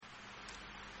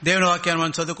దేవుని వాక్యాన్ని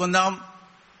మనం చదువుకుందాం.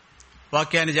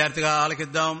 వాక్యాన్ని జాగ్రత్తగా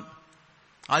ఆలకిద్దాం.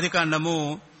 ఆదికాండము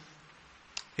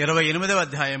 28వ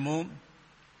అధ్యాయము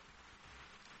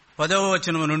 10వ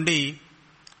వచనం నుండి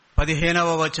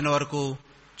 15వ వచనం వరకు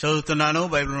చదువుతున్నాను.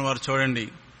 బైబిల్ వారు చూడండి.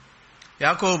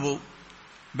 యాకోబు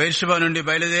బెర్షెబా నుండి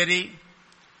బయలుదేరి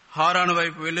హారాను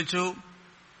వైపు వెళ్ళుచు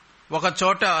ఒక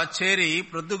చోట చేరి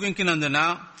ప్రొద్దుగుంకినందున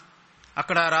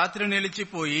అక్కడ రాత్రి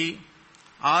నిలిచిపోయి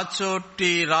ఆ చోటి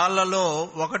రాళ్లలో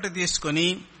ఒకటి తీసుకుని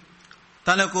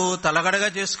తనకు తలగడగా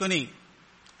చేసుకుని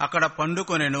అక్కడ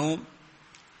పండుకొనెను.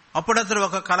 అప్పుడతడు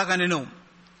ఒక కల కనెను.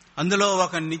 అందులో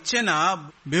ఒక నిచ్చెన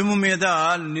భూమి మీద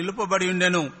నిలుపబడి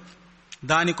ఉండెను.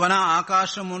 దాని కొన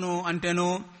ఆకాశమును అంటెను.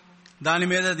 దాని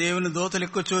మీద దేవుని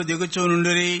దూతలెక్కుచూ దిగుచూ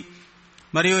నుండిరి.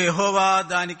 మరియు యెహోవా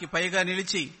దానికి పైగా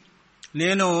నిలిచి,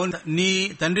 నేను నీ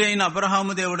తండ్రి అయిన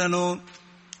అబ్రహాము దేవుడను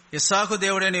ఇస్సాకు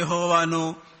దేవుడైన యెహోవాను.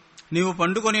 నీవు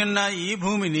పండుకొని ఉన్న ఈ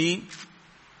భూమిని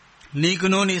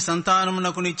నీకును నీ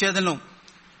సంతానమునకు ఇచ్చేదను.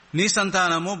 నీ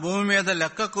సంతానము భూమి మీద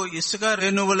లెక్కకు ఇసుక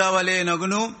రేణువుల వలె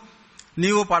నగును.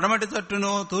 నీవు పడమటి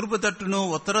తట్టును, తూర్పు తట్టును,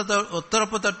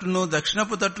 ఉత్తరపు తట్టును,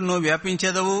 దక్షిణపు తట్టును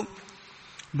వ్యాపించేదవు.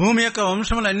 భూమి యొక్క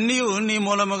వంశములన్నీ నీ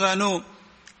మూలముగాను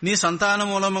నీ సంతాన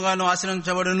మూలముగాను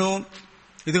ఆశ్రయించబడును.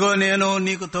 ఇదిగో నేను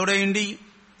నీకు తోడైండి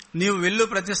నీవు వెళ్ళు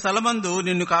ప్రతి స్థలమందు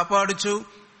నిన్ను కాపాడుచు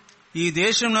ఈ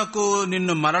దేశమునకు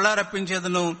నిన్ను మరలా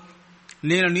రప్పించేదను.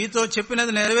 నేను నీతో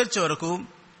చెప్పినది నెరవేర్చే వరకు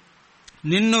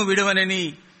నిన్ను విడువనని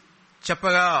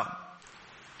చెప్పగా,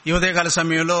 ఈ ఉదయకాల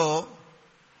సమయంలో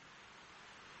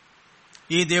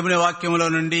ఈ దేవుని వాక్యంలో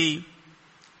నుండి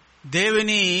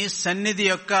దేవుని సన్నిధి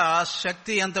యొక్క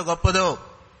శక్తి ఎంత గొప్పదో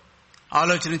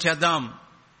ఆలోచన చేద్దాం,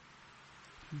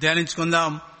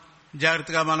 ధ్యానించుకుందాం.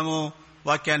 జాగ్రత్తగా మనము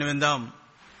వాక్యాన్ని విందాం.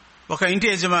 ఒక ఇంటి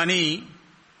యజమాని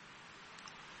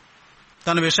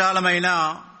తన విశాలమైన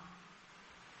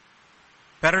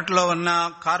పెరట్లో ఉన్న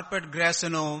కార్పెట్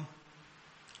గ్రాస్ను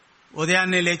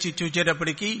ఉదయాన్నే లేచి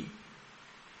చూచేటప్పటికి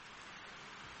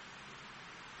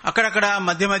అక్కడక్కడ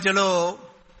మధ్య మధ్యలో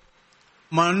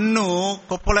మన్ను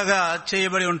కుప్పలుగా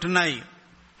చేయబడి ఉంటున్నాయి.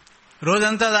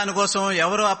 రోజంతా దానికోసం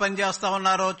ఎవరు ఆ పని చేస్తా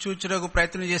ఉన్నారో చూచుటకు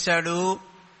ప్రయత్నం చేశాడు.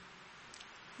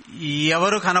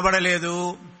 ఎవరు కనబడలేదు.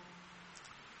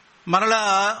 మరలా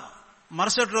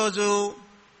మరుసటి రోజు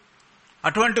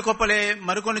అటువంటి కుప్పలే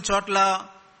మరికొన్ని చోట్ల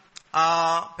ఆ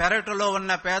పెరట్లో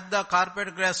ఉన్న పెద్ద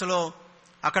కార్పెట్ గ్రాస్ లో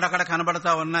అక్కడక్కడ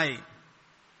కనబడతా ఉన్నాయి.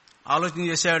 ఆలోచన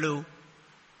చేశాడు.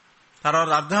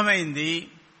 తర్వాత అర్థమైంది,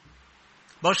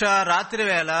 బహుశా రాత్రి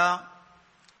వేళ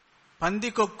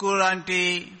పందికొక్కు లాంటి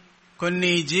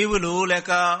కొన్ని జీవులు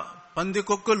లేక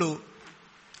పందికొక్కులు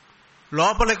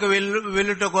లోపలికి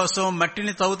వెళ్ళుట కోసం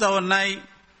మట్టిని తవ్వుతా ఉన్నాయి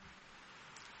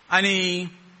అని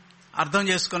అర్థం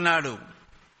చేసుకున్నాడు.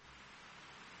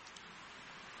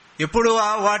 ఎప్పుడు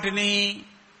వాటిని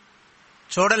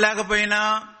చూడలేకపోయినా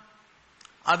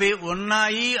అవి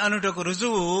ఉన్నాయి అనుటకు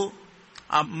రుజువు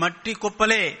ఆ మట్టి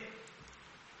కుప్పలే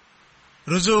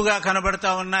రుజువుగా కనబడతా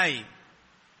ఉన్నాయి.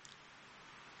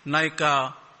 నా యొక్క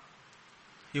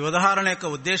ఈ ఉదాహరణ యొక్క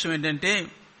ఉద్దేశం ఏంటంటే,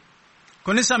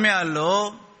 కొన్ని సమయాల్లో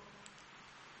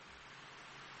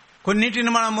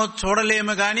కొన్నిటిని మనము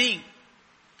చూడలేము గాని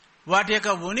వాటి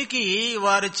యొక్క ఉనికి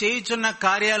వారు చేయుచున్న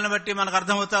కార్యాలను బట్టి మనకు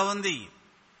అర్థమవుతా ఉంది.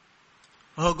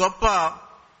 ఒక గొప్ప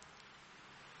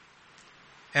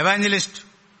ఎవాంజలిస్ట్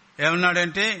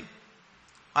ఏమన్నాడంటే,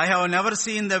 I have never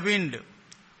seen the wind,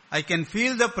 I can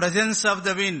feel the presence of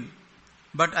the wind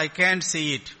but I can't see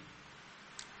it.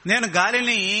 నేను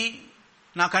గాలిని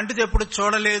నా కంటితో ఎప్పుడు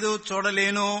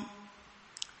చూడలేను,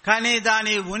 కానీ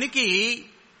దాని ఉనికి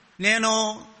నేను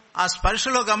ఆ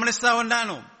స్పర్శలో గమనిస్తా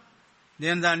ఉన్నాను,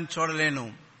 నేను దాన్ని చూడలేను.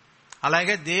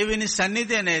 అలాగే దేవుని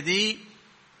సన్నిధి అనేది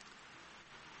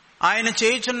ఆయన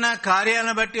చేయుచున్న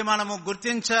కార్యాలను బట్టి మనము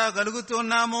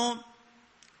గుర్తించగలుగుతున్నాము.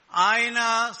 ఆయన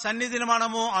సన్నిధిని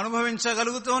మనము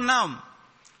అనుభవించగలుగుతున్నాం.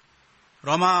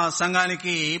 రోమా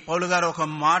సంఘానికి పౌలు గారు ఒక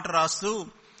మాట రాస్తూ,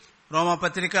 రోమా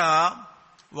పత్రిక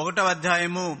 1వ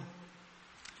అధ్యాయము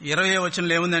 20వ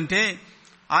వచనంలో ఏముందంటే,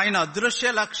 ఆయన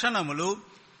అదృశ్య లక్షణములు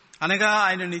అనగా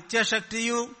ఆయన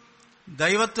నిత్యశక్తియు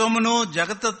దైవత్వమును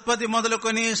జగతుత్పత్తి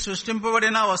మొదలుకొని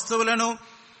సృష్టింపబడిన వస్తువులను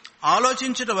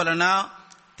ఆలోచించుట వలన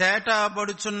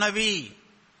తేటపడుచున్నవి.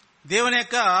 దేవుని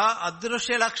యొక్క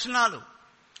అదృశ్య లక్షణాలు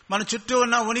మన చుట్టూ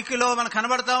ఉన్న ఉనికిలో మనకు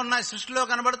కనబడతా ఉన్నాయి, సృష్టిలో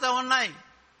కనబడతా ఉన్నాయి.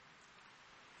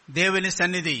 దేవుని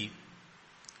సన్నిధి.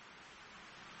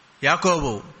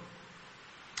 యాకోబు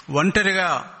ఒంటరిగా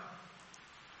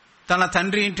తన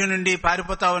తండ్రి ఇంటి నుండి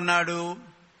పారిపోతా ఉన్నాడు.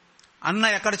 అన్న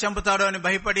ఎక్కడ చంపుతాడో అని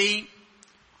భయపడి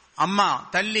అమ్మ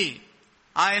తల్లి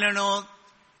ఆయనను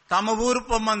తమ ఊరు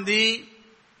పొమ్మంది.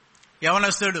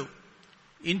 యవనస్తుడు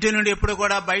ఇంటి నుండి ఎప్పుడు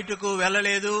కూడా బయటకు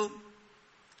వెళ్ళలేదు.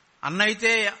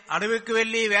 అన్నైతే అడవికి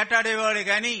వెళ్లి వేటాడేవాడు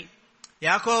గాని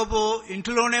యాకోబు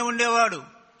ఇంటిలోనే ఉండేవాడు.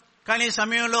 కానీ ఈ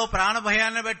సమయంలో ప్రాణ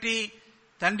భయాన్ని బట్టి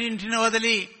తండ్రి ఇంటిని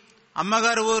వదిలి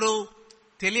అమ్మగారు ఊరు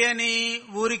తెలియని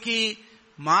ఊరికి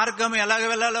మార్గం ఎలాగ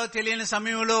వెళ్లాలో తెలియని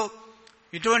సమయంలో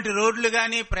ఇటువంటి రోడ్లు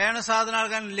గాని ప్రయాణ సాధనాలు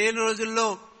గాని లేని రోజుల్లో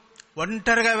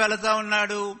ఒంటరిగా వెళతా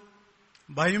ఉన్నాడు.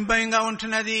 భయం భయంగా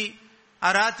ఉంటున్నది. ఆ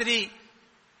రాత్రి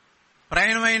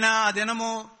ప్రయాణమైన ఆ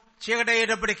దినము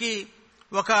చీకటయ్యేటప్పటికీ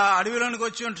ఒక అడవిలోనికి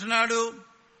వచ్చి ఉంటున్నాడు.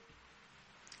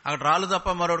 అక్కడ రాళ్ళు తప్ప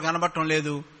మరొకటి కనబడటం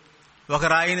లేదు. ఒక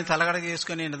రాయిని తలగడ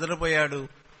చేసుకుని నిద్రపోయాడు.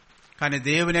 కానీ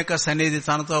దేవుని యొక్క సన్నిధి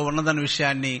తనతో ఉన్నదన్న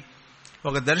విషయాన్ని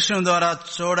ఒక దర్శనం ద్వారా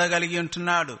చూడగలిగి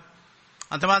ఉంటున్నాడు.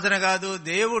 అంత మాత్రమే కాదు,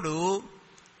 దేవుడు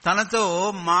తనతో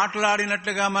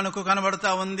మాట్లాడినట్లుగా మనకు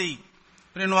కనబడతా ఉంది.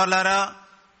 ప్రియుని వాళ్ళారా,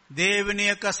 దేవుని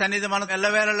యొక్క సన్నిధి మనకు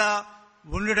ఎల్లవేళలా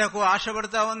ఉండుటకు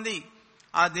ఆశపడతా ఉంది.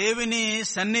 ఆ దేవుని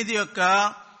సన్నిధి యొక్క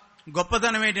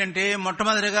గొప్పతనం ఏంటంటే,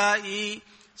 మొట్టమొదటిగా ఈ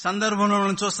సందర్భంలో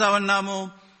మనం చూస్తా ఉన్నాము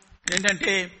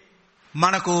ఏంటంటే,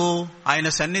 మనకు ఆయన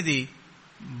సన్నిధి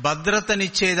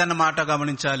భద్రతనిచ్చేదన్నమాట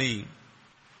గమనించాలి.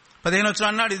 15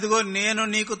 అన్నాడు, ఇదిగో నేను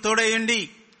నీకు తోడయ్యుండి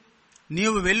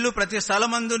నీవు వెళ్ళు ప్రతి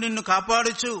స్థలమందు నిన్ను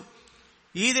కాపాడుచు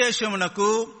ఈ దేశమునకు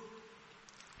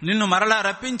నిన్ను మరలా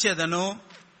రప్పించేదను.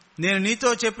 నేను నీతో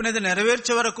చెప్పినది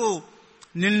నెరవేర్చే వరకు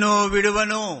నిన్ను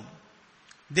విడువను.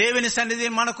 దేవుని సన్నిధి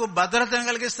మనకు భద్రతను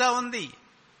కలిగిస్తా ఉంది.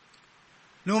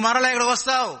 నువ్వు మరలా ఇక్కడికి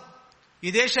వస్తావు, ఈ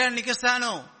దేశాన్ని నీకు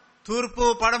ఇస్తాను, తూర్పు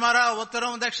పడమర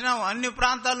ఉత్తరం దక్షిణం అన్ని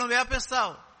ప్రాంతాలను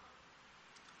వ్యాపిస్తావు.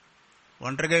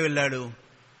 ఒంటరిగా వెళ్ళాడు.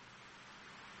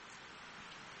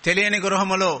 తెలియని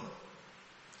గృహములో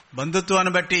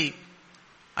బంధుత్వాన్ని బట్టి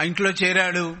ఆ ఇంట్లో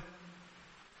చేరాడు.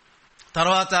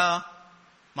 తర్వాత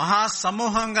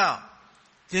మహాసమూహంగా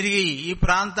తిరిగి ఈ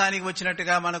ప్రాంతానికి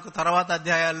వచ్చినట్టుగా మనకు తర్వాత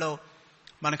అధ్యాయాల్లో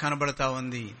మనకు కనబడతా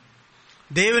ఉంది.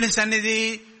 దేవుని సన్నిధి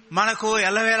మనకు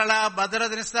ఎల్లవేళలా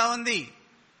భద్రతనిస్తా ఉంది.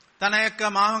 తన యొక్క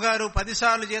మామగారు 10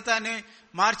 సార్లు జీతాన్ని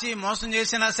మార్చి మోసం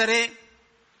చేసినా సరే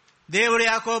దేవుడు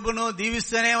యాకోబును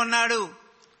దీవిస్తూనే ఉన్నాడు,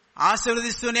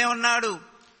 ఆశీర్వదిస్తూనే ఉన్నాడు.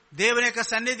 దేవుని యొక్క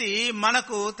సన్నిధి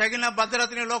మనకు తగిన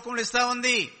భద్రతని లోకంలో ఇస్తా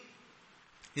ఉంది.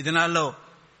 ఈ దినాల్లో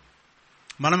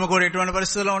మనము కూడా ఎటువంటి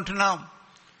పరిస్థితుల్లో ఉంటున్నాం.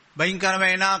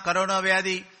 భయంకరమైన కరోనా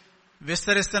వ్యాధి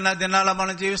విస్తరిస్తున్న దినాల్లో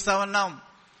మనం జీవిస్తా ఉన్నాం.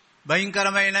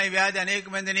 భయంకరమైన ఈ వ్యాధి అనేక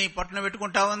మందిని పట్టున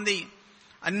పెట్టుకుంటా ఉంది.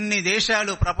 అన్ని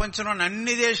దేశాలు, ప్రపంచంలోని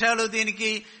అన్ని దేశాలు దీనికి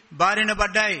బారిన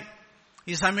పడ్డాయి.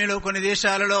 ఈ సమయంలో కొన్ని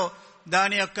దేశాలలో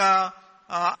దాని యొక్క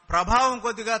ప్రభావం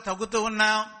కొద్దిగా తగ్గుతూ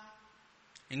ఉన్నా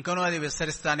ఇంకనూ అది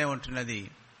విస్తరిస్తానే ఉంటున్నది.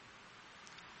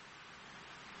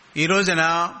 ఈ రోజున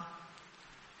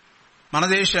మన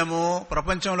దేశము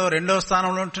ప్రపంచంలో 2వ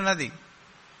స్థానంలో ఉంటున్నది.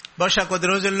 బహుశా కొద్ది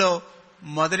రోజుల్లో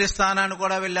మొదటి స్థానాన్ని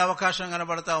కూడా వెళ్లే అవకాశం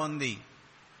కనబడతా ఉంది.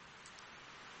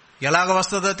 ఎలాగ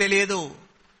వస్తుందో తెలియదు,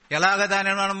 ఎలాగ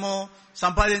దాన్ని మనము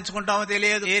సంపాదించుకుంటామో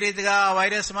తెలియదు, ఏ రీతిగా ఆ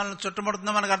వైరస్ మనల్ని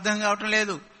చుట్టుముడుతుందో మనకు అర్థం కావటం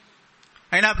లేదు.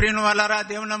 అయినా ప్రియుని వాళ్ళారా,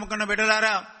 దేవుని నమ్ముకున్న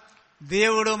బిడ్డలారా,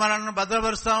 దేవుడు మనల్ని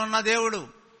భద్రపరుస్తా ఉన్న దేవుడు.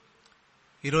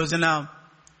 ఈ రోజున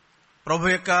ప్రభు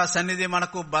యొక్క సన్నిధి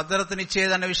మనకు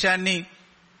భద్రతనిచ్చేదన్న విషయాన్ని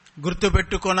గుర్తు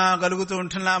పెట్టుకోగలుగుతూ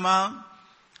ఉంటున్నామా?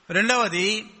 రెండవది,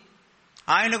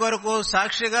 ఆయన కొరకు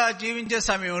సాక్షిగా జీవించే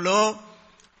సమయంలో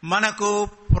మనకు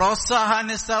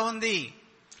ప్రోత్సాహాన్ని ఇస్తా ఉంది.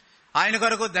 ఆయన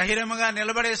కొరకు ధైర్యంగా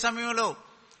నిలబడే సమయంలో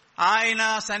ఆయన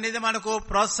సన్నిధి మనకు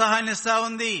ప్రోత్సాహాన్ని ఇస్తా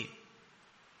ఉంది.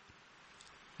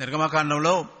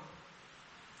 నిర్గమకాండంలో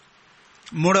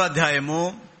 3వ అధ్యాయము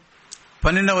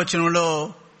 12వ వచనంలో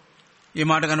ఈ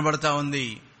మాట కనబడతా ఉంది.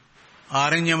 ఆ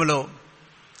అరణ్యములో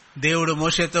దేవుడు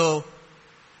మోషేతో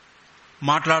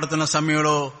మాట్లాడుతున్న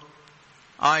సమయంలో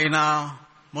ఆయన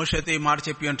మోషేతో ఈ మాట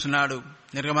చెప్పి అంటున్నాడు.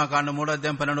 నిర్గమకాండం 3వ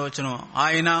అధ్యాయం 12వ వచనం,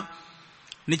 ఆయన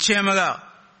నిశ్చయముగా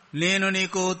నేను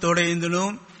నీకు తోడైందును,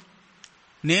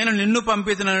 నేను నిన్ను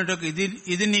పంపితున్నట్టుకు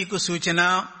ఇది నీకు సూచన.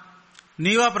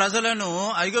 నీవు ఆ ప్రజలను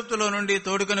ఐగుప్తులో నుండి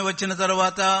తోడుకొని వచ్చిన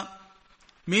తరువాత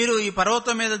మీరు ఈ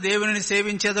పర్వతం మీద దేవుని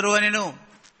సేవించెదరు అనెను.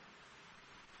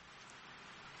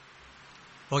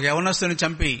 ఒక యవనస్తుని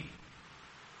చంపి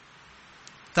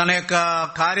తన యొక్క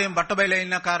కార్యం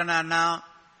బట్టబయలైన కారణాన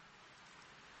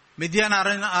మిద్యాన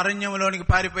అరణ్యంలోనికి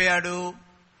పారిపోయాడు.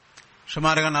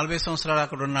 సుమారుగా 40 సంవత్సరాలు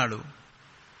అక్కడ ఉన్నాడు.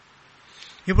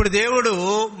 ఇప్పుడు దేవుడు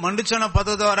మండుచున్న పొద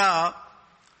ద్వారా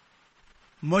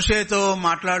మోషేతో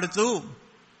మాట్లాడుతూ,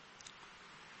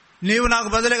 నీవు నాకు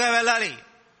బదులుగా వెళ్ళాలి,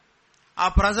 ఆ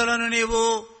ప్రజలను నీవు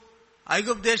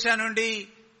ఐగుప్తు దేశం నుండి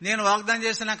నేను వాగ్దానం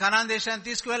చేసిన కనాన్ దేశాన్ని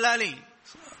తీసుకువెళ్ళాలి.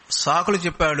 సాకులు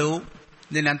చెప్పాడు,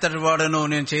 నేను ఎంతటి వాడను,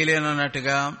 నేను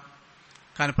చేయలేనన్నట్టుగా.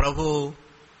 కానీ ప్రభు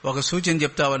ఒక సూచన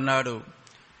చెప్తా ఉన్నాడు.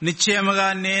 నిశ్చయముగా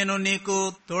నేను నీకు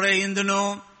తోడైందును,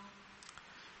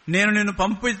 నేను నిన్ను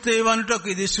పంపితేవనుటకు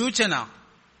ఇది సూచన.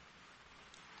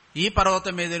 ఈ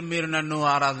పర్వతం మీద మీరు నన్ను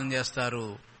ఆరాధన చేస్తారు.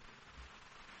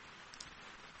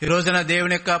 ఈ రోజున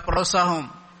దేవుని యొక్క ప్రోత్సాహం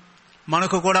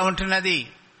మనకు కూడా ఉంటున్నది.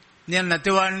 నేను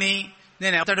నత్తివాడిని,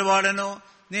 నేను ఎంతటి వాడను,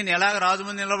 నేను ఎలాగ రాజు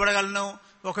ముందు నిలబడగలను,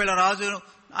 ఒకవేళ రాజు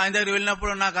ఆయన దగ్గర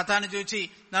వెళ్ళినప్పుడు నా గతాన్ని చూచి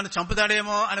నన్ను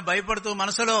చంపుతాడేమో అని భయపడుతూ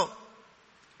మనసులో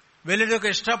వెళ్ళుటకు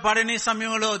ఇష్టపడని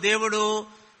సమయంలో దేవుడు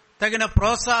తగిన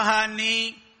ప్రోత్సాహాన్ని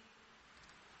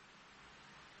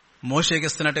మోషేకి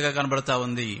ఇస్తున్నట్టుగా కనబడతా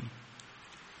ఉంది.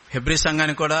 హెబ్రీ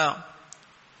సంఘానికి కూడా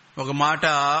ఒక మాట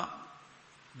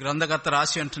గ్రంథకర్త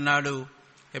రాసి అంటున్నాడు.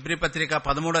 హెబ్రీ పత్రిక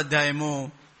 13వ అధ్యాయము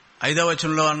 5వ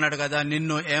వచనంలో అన్నాడు కదా,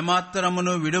 నిన్ను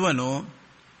ఏమాత్రమును విడువను,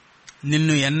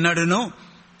 నిన్ను ఎన్నడును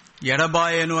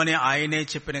ఎడబాయను అని ఆయనే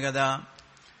చెప్పిన కదా.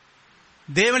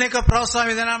 దేవుని యొక్క ప్రోత్సాహం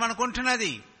విధానం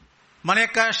మనకుంటున్నది. మన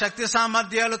యొక్క శక్తి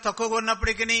సామర్థ్యాలు తక్కువగా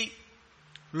ఉన్నప్పటికీ,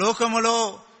 లోకములో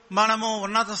మనము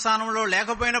ఉన్నత స్థానంలో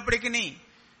లేకపోయినప్పటికీ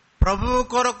ప్రభువు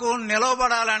కొరకు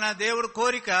నిలవబడాలన్న దేవుడి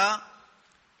కోరిక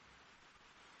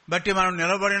బట్టి మనం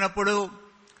నిలబడినప్పుడు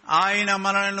ఆయన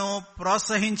మనలను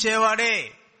ప్రోత్సహించేవాడే.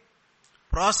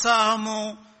 ప్రోత్సాహము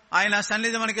ఆయన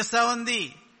సన్నిధి మనకిస్తా ఉంది.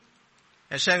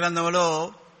 యెషయా గ్రంథంలో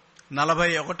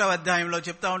 41వ అధ్యాయంలో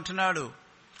చెప్తా ఉంటున్నాడు,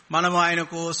 మనము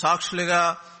ఆయనకు సాక్షులుగా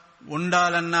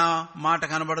ఉండాలన్న మాట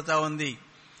కనబడుతా ఉంది.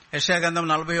 యెషయా గ్రంథం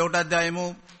 41వ అధ్యాయము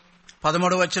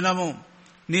 13వ వచనము,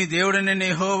 నీ దేవుడిని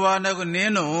యెహోవానగు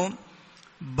నేను,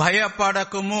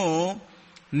 భయపడకుము,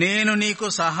 నేను నీకు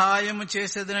సహాయము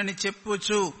చేసేదనని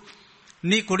చెప్పుచు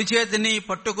నీ కుడి చేతిని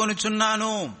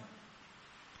పట్టుకొనుచున్నాను.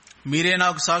 మీరే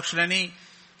నాకు సాక్షులని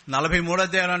 43వ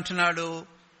అధ్యాయం అంటున్నాడు.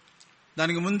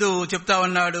 దానికి ముందు చెప్తా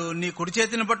ఉన్నాడు, నీ కుడి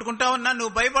చేతిని పట్టుకుంటా ఉన్నా,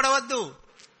 నువ్వు భయపడవద్దు,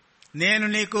 నేను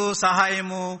నీకు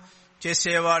సహాయము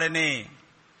చేసేవాడనే.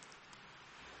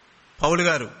 పౌలు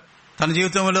గారు తన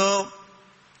జీవితంలో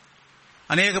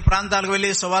అనేక ప్రాంతాలకు వెళ్లి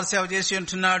సువార్త సేవ చేసి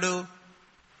ఉంటున్నాడు.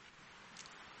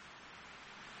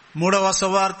 3వ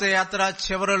సువార్త యాత్ర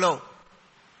చివరిలో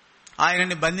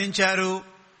ఆయనని బంధించారు.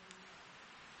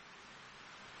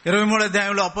 23వ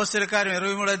అధ్యాయంలో అపోస్తలుల కార్యం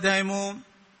 23వ అధ్యాయము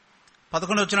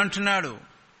 11వ వచనం అంటున్నాడు,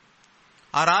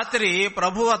 ఆ రాత్రి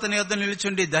ప్రభు అతని యొద్ద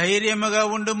నిలుచుండి, ధైర్యముగా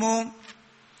ఉండుము,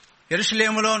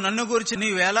 యెరూషలేములో నన్ను గురించి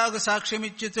నీవెలాగు సాక్ష్యం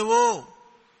ఇచ్చుతువో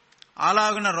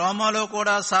అలాగున రోమాలో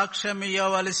కూడా సాక్ష్యం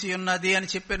ఇవ్వవలసి ఉన్నది అని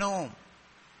చెప్పెను.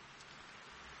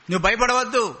 నువ్వు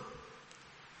భయపడవద్దు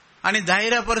అని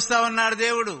ధైర్యపరుస్తా ఉన్నాడు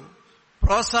దేవుడు,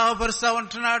 ప్రోత్సాహపరుస్తా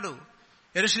ఉంటున్నాడు.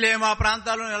 యెరూషలేము ఆ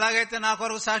ప్రాంతాల్లో ఎలాగైతే నా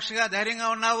కొరకు సాక్షిగా ధైర్యంగా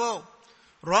ఉన్నావో,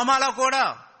 రోమాలో కూడా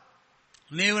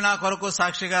నీవు నా కొరకు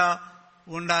సాక్షిగా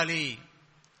ఉండాలి,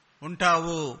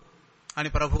 ఉంటావు అని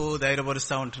ప్రభువు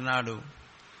ధైర్యపరుస్తా ఉంటున్నాడు.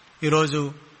 ఈరోజు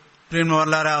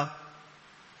ప్రియమైనవారలారా,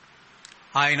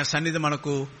 ఆయన సన్నిధి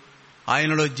మనకు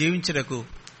ఆయనలో జీవించుటకు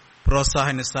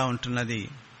ప్రోత్సాహాన్నిస్తా ఉంటున్నది.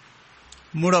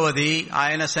 3వది,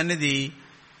 ఆయన సన్నిధి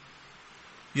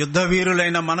యుద్ధ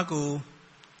వీరులైన మనకు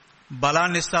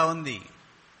బలాన్నిస్తా ఉంది.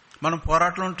 మనం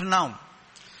పోరాటలు ఉంటున్నాం,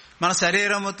 మన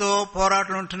శరీరముతో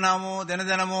పోరాటలు ఉంటున్నాము,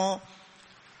 దినదినము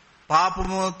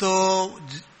పాపముతో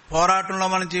పోరాటంలో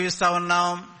మనం జీవిస్తా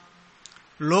ఉన్నాం.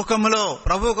 లోకములో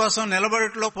ప్రభు కోసం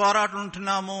నిలబడట్లో పోరాటం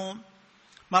ఉంటున్నాము.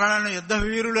 మనలను యుద్ధ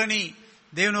వీరులని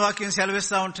దేవుని వాక్యం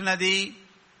సెలవిస్తా ఉంటున్నది.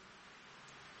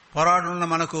 పోరాటంలో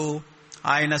మనకు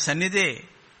ఆయన సన్నిధే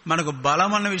మనకు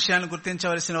బలం అన్న విషయాన్ని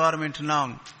గుర్తించవలసిన వారు వింటున్నాం.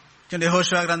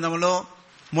 యెహోషువ గ్రంథంలో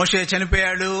మోషే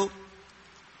చనిపోయాడు.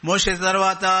 మోషే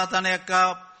తర్వాత తన యొక్క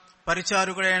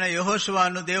పరిచారకుడైన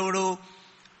యెహోషువను దేవుడు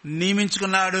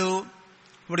నియమించుకున్నాడు.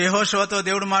 ఇప్పుడు యెహోషువతో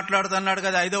దేవుడు మాట్లాడుతున్నాడు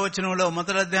కదా, 5వ వచనంలో,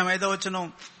 మొదటి అధ్యాయం 5వ వచనం,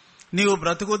 నీవు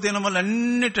బ్రతుకు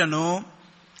దినములన్నిటను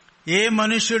ఏ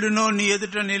మనుష్యుడునో నీ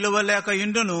ఎదుట నిలువలేక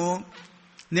ఇండును,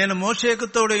 నేను మోషేకు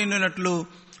తోడైనట్లు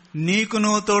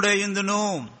నీకును తోడైందును.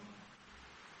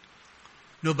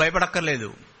 నువ్వు భయపడక్కర్లేదు.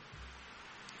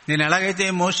 నేను ఎలాగైతే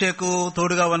మోషేకు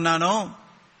తోడుగా ఉన్నానో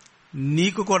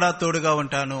నీకు కూడా తోడుగా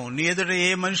ఉంటాను. నీ ఎదుట ఏ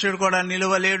మనుషుడు కూడా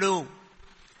నిలువలేడు.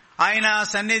 ఆయన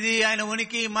సన్నిధి, ఆయన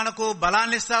ఉనికి మనకు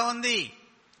బలాన్ని ఇస్తా ఉంది.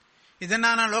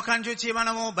 ఇదన్నా నా లోకాన్ని చూచి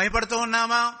మనము భయపడుతూ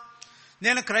ఉన్నామా?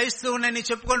 నేను క్రైస్తవుని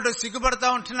చెప్పుకుంటూ సిగ్గుపడతా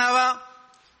ఉంటున్నావా?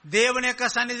 దేవుని యొక్క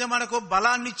సన్నిధి మనకు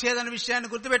బలాన్ని ఇచ్చేదన్న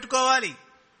విషయాన్ని గుర్తుపెట్టుకోవాలి.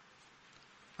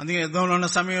 అందుకే యుద్ధంలో ఉన్న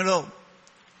సమయంలో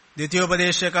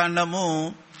ద్వితీయోపదేశకాండము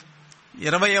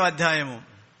 20వ అధ్యాయము,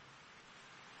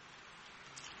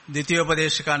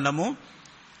 ద్వితీయోపదేశకాండము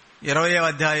 20వ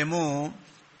అధ్యాయము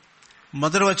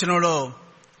మొదటి వచనంలో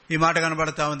ఈ మాట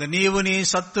కనబడతా ఉంది, నీవు నీ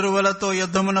శత్రువులతో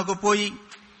యుద్ధమునకు పోయి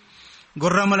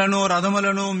గుర్రములను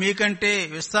రథములను మీకంటే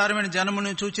విస్తారమైన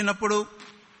జనమును చూచినప్పుడు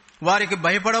వారికి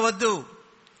భయపడవద్దు.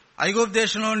 ఐగుప్తు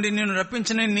దేశం నుండి నిన్ను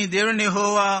రప్పించిన నీ దేవుని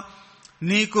యెహోవా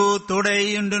నీకు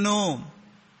తోడైయుండును.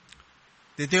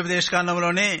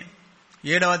 ద్వితీయోపదేశకాండంలోనే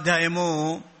 7వ అధ్యాయము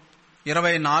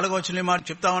 24వ వచనం మాట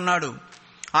చెప్తా ఉన్నాడు.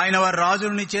 ఆయన వారి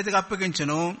రాజును నీ చేతికి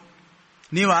అప్పగించును,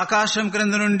 నీవు ఆకాశం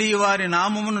క్రింద నుండి వారి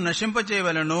నామమును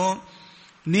నశింపచేయవలెను,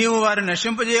 నీవు వారిని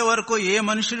నశింపజేయ వరకు ఏ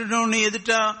మనుషులను నీ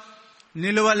ఎదుట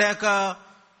నిలువలేక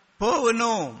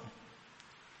పోవును.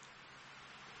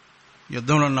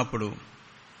 యుద్ధంలో ఉన్నప్పుడు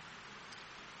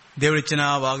దేవుడిచ్చిన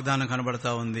వాగ్దానం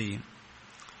కనబడతా ఉంది.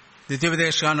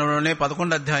 ద్వితీయోపదేశకాండంలోనే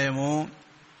 11వ అధ్యాయము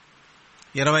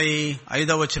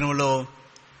 25వ వచనంలో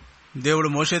దేవుడు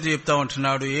మోషేతో చెప్తా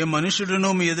ఉంటున్నాడు, ఏ మనుషుడును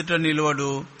మీ ఎదుట నిలవడు,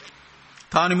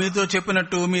 తాను మీతో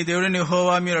చెప్పినట్టు మీ దేవుడిని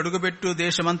యెహోవా మీరు అడుగుపెట్టు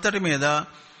దేశమంతటి మీద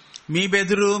మీ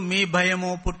బెదురు మీ భయము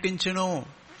పుట్టించును.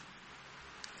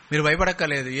 మీరు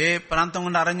భయపడక్కర్లేదు. ఏ ప్రాంతం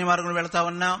గుండా అరణ్య మార్గంలో వెళ్తా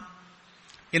ఉన్నా,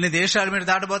 ఎన్ని దేశాలు మీరు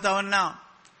దాటబోతా ఉన్నా,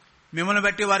 మిమ్మల్ని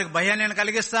బట్టి వారికి భయాన్ని నేను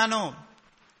కలిగిస్తాను.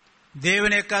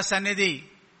 దేవుని యొక్క సన్నిధి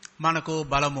మనకు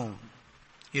బలము.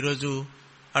 ఈరోజు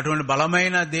అటువంటి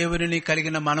బలమైన దేవునిని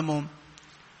కలిగిన మనము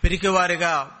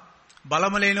పిరికివారిగా,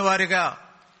 బలము లేని వారిగా,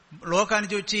 లోకాన్ని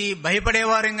చూచి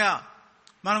భయపడేవారిగా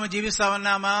మనము జీవిస్తా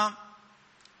ఉన్నామా?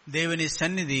 దేవుని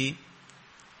సన్నిధి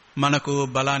మనకు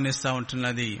బలాన్ని ఇస్తా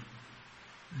ఉంటున్నది.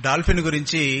 డాల్ఫిన్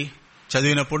గురించి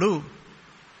చదివినప్పుడు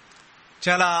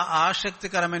చాలా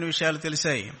ఆసక్తికరమైన విషయాలు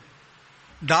తెలిసాయి.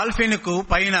 డాల్ఫిన్ కు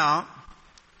పైన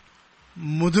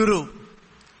ముదురు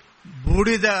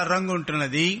బూడిద రంగు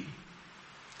ఉంటున్నది,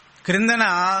 క్రిందన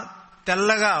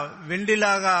తెల్లగా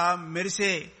వెండిలాగా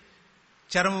మెరిసే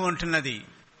చర్మం ఉంటున్నది.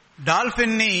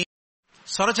 డాల్ఫిన్ ని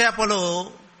సొరచేపలు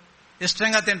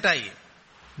ఇష్టంగా తింటాయి.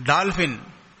 డాల్ఫిన్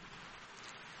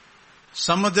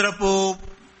సముద్రపు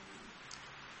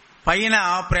పైన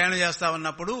ప్రయాణం చేస్తా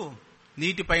ఉన్నప్పుడు,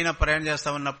 నీటి పైన ప్రయాణం చేస్తా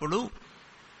ఉన్నప్పుడు,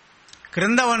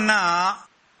 క్రింద ఉన్న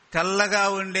తెల్లగా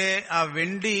ఉండే ఆ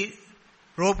వెండి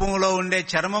రూపంలో ఉండే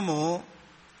చర్మము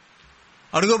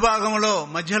అడుగు భాగంలో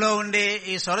మధ్యలో ఉండే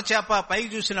ఈ సొరచేప పైకి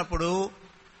చూసినప్పుడు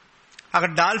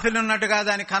అక్కడ డాల్ఫిన్ ఉన్నట్టుగా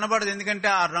దానికి కనబడదు. ఎందుకంటే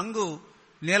ఆ రంగు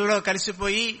నీళ్ళలో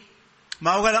కలిసిపోయి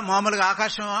మామూలుగా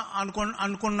ఆకాశం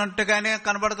అనుకున్నట్టుగానే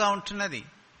కనబడుతూ ఉంటున్నది.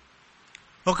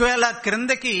 ఒకవేళ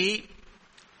క్రిందకి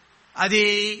అది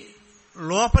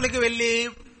లోపలికి వెళ్లి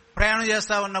ప్రయాణం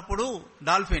చేస్తా ఉన్నప్పుడు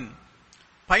డాల్ఫిన్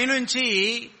పైనుంచి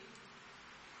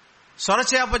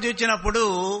సొరచేప చూచినప్పుడు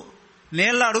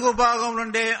నీళ్ల అడుగు భాగంలో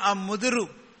ఉండే ఆ ముదురు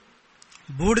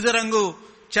బూడిద రంగు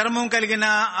చర్మం కలిగిన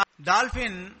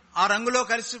డాల్ఫిన్ ఆ రంగులో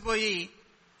కలిసిపోయి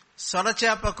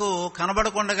సొరచేపకు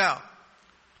కనబడకుండగా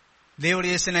దేవుడు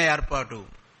చేసిన ఏర్పాటు.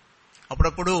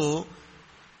 అప్పుడప్పుడు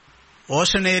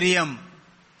ఓషనేరియం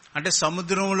అంటే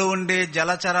సముద్రంలో ఉండే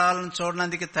జలచరాలను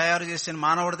చూడడానికి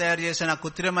మానవుడు తయారు చేసిన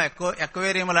కృత్రిమ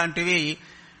ఎక్వేరియం లాంటివి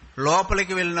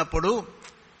లోపలికి వెళ్ళినప్పుడు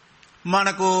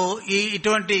మనకు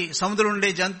ఇటువంటి సముద్రం ఉండే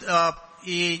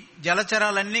ఈ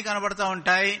జలచరాలన్నీ కనబడతా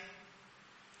ఉంటాయి.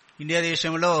 ఇండియా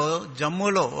దేశంలో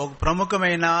జమ్మూలో ఒక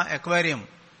ప్రముఖమైన ఎక్వేరియం,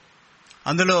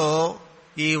 అందులో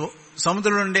ఈ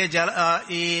సముద్రంలో ఉండే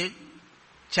ఈ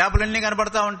చేపలన్నీ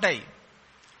కనబడతా ఉంటాయి.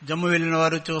 జమ్మూ వెళ్ళిన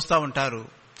వారు చూస్తూ ఉంటారు.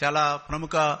 చాలా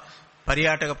ప్రముఖ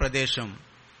పర్యాటక ప్రదేశం.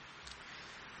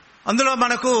 అందులో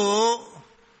మనకు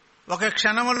ఒక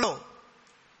క్షణంలో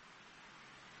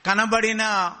కనబడిన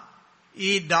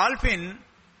ఈ డాల్ఫిన్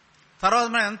తర్వాత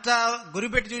మనం ఎంత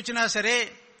గురిపెట్టి చూసినా సరే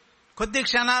కొద్ది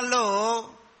క్షణాల్లో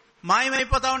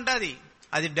మాయమైపోతా ఉంటుంది.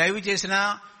 అది డైవ్ చేసినా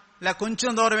లేక కొంచెం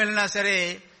దూరం వెళ్ళినా సరే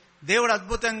దేవుడు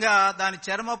అద్భుతంగా దాని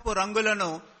చర్మపు రంగులను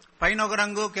పైన ఒక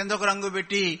రంగు కింద ఒక రంగు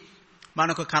పెట్టి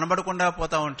మనకు కనబడకుండా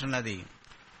పోతా ఉంటున్నది.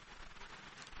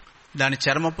 దాని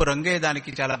చర్మపు రంగే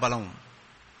దానికి చాలా బలం.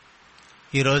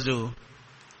 ఈరోజు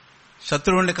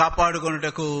శత్రువుని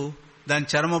కాపాడుకొనుటకు దాని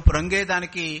చర్మపు రంగే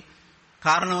దానికి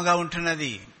కారణంగా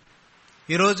ఉంటున్నది.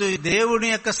 ఈరోజు దేవుని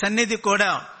యొక్క సన్నిధి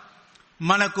కూడా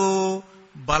మనకు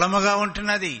బలముగా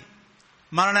ఉంటున్నది.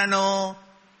 మనను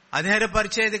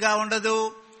అధైర్యపరిచేదిగా ఉండదు.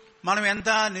 మనం ఎంత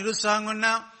నిరుత్సాహంగా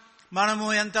ఉన్నా, మనము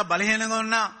ఎంత బలహీనంగా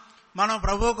ఉన్నా, మనం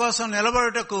ప్రభు కోసం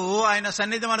నిలబడుటకు ఆయన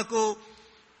సన్నిధి మనకు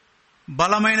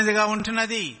బలమైనదిగా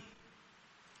ఉంటున్నది.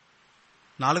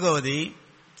 4వది,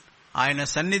 ఆయన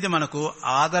సన్నిధి మనకు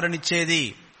ఆదరణిచ్చేది.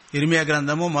 ఇర్మియా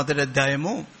గ్రంథము 1వ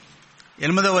అధ్యాయము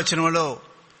 8వ వచనంలో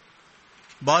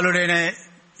బాలుడైన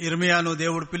ఇర్మియాను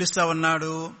దేవుడు పిలుస్తా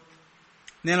ఉన్నాడు.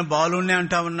 నేను బాలుణ్ణి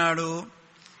అంటా ఉన్నాడు.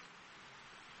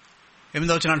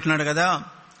 8వ వచనం అంటున్నాడు కదా,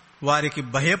 వారికి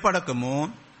భయపడకము,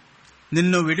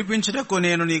 నిన్ను విడిపించుటకు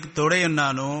నేను నీకు తోడై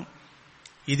ఉన్నాను,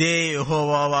 ఇదే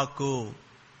యెహోవా వాక్కు.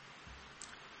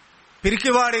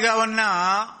 పిరికివాడిగా ఉన్న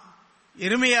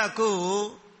ఇర్మియాకు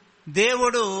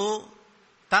దేవుడు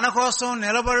తన కోసం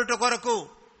నిలబడుట కొరకు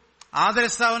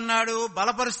ఆదరిస్తా ఉన్నాడు,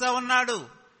 బలపరుస్తా ఉన్నాడు.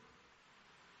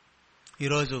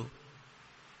 ఈరోజు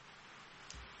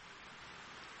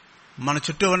మన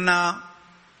చుట్టూ ఉన్న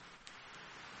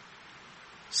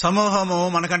సమూహము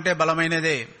మనకంటే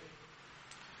బలమైనదే.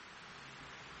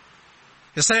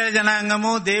 ఇశ్రాయేలు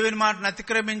జనాంగము దేవుని మాటను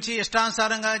అతిక్రమించి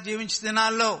ఇష్టానుసారంగా జీవించే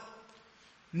దినాల్లో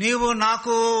నీవు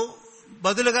నాకు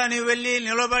బదులుగా నీవు వెళ్లి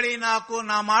నిలబడి నాకు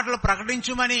నా మాటలు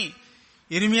ప్రకటించుమని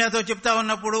ఇర్మియాతో చెప్తా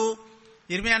ఉన్నప్పుడు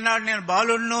ఇర్మియా అన్నాడు, నేను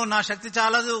బాలుడును, నా శక్తి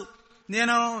చాలదు,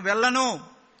 నేను వెళ్ళను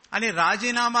అని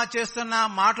రాజీనామా చేస్తున్న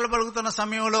మాటలు పలుకుతున్న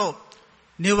సమయంలో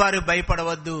నీవు వారికి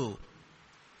భయపడవద్దు.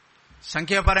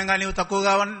 సంఖ్యాపరంగా నీవు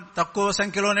తక్కువ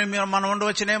సంఖ్యలోనే మనం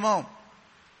ఉండవచ్చునేమో,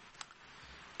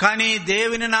 కానీ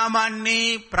దేవుని నామాన్ని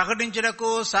ప్రకటించుటకు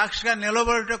సాక్షిగా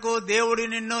నిలబడుటకు దేవుడు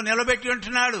నిన్ను నిలబెట్టి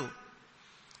ఉంటున్నాడు.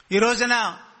 ఈ రోజున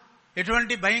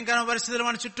ఎటువంటి భయంకర పరిస్థితులు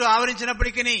మన చుట్టూ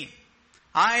ఆవరించినప్పటికీ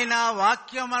ఆయన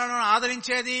వాక్యం మనను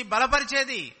ఆదరించేది,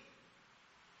 బలపరిచేది.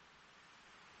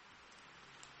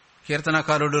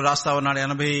 కీర్తనకారుడు రాస్తా ఉన్నాడు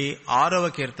 86వ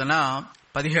కీర్తన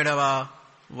 17వ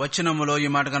వచనములో ఈ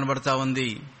మాట కనబడతా ఉంది.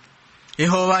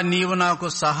 యెహోవా, నీవు నాకు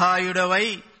సహాయుడవై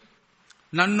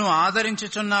నన్ను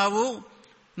ఆదరించుచున్నావు,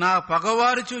 నా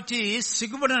పగవారు చూచి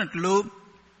సిగ్గుపడినట్లు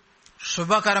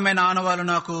శుభకరమైన ఆనవాలు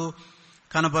నాకు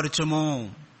కనపరుచుము.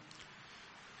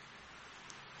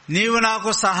 నీవు నాకు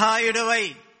సహాయుడవై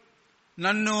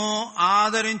నన్ను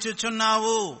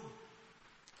ఆదరించుచున్నావు.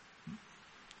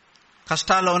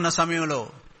 కష్టాల్లో ఉన్న సమయంలో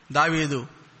దావీదు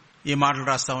ఈ మాటలు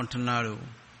రాస్తా ఉంటున్నాడు.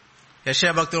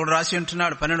 యెషయా భక్తుడు రాసి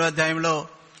ఉంటున్నాడు 12వ అధ్యాయంలో,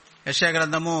 యెషయా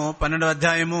గ్రంథము 12వ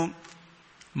అధ్యాయము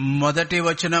 1వ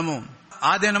వచనము.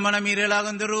 ఆ దినమున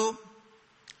మీరెలాగందరూ,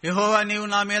 యెహోవా నీవు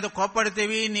నా మీద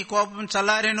కోప్పడితేవి, నీ కోపం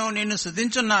చల్లారెను, నిన్ను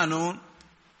స్తుతించున్నాను,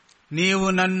 నీవు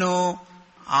నన్ను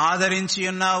ఆదరించి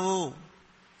ఉన్నావు,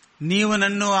 నీవు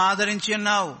నన్ను ఆదరించి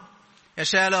ఉన్నావు.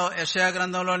 యెషయా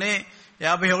గ్రంథంలోనే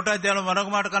 51వ అధ్యాయంలో మరొక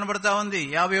మాట కనబడతా ఉంది.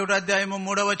 51వ అధ్యాయము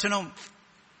 3వ వచనం.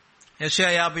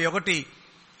 యెషయా 51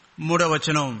 3వ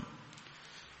వచనం.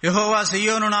 యెహోవా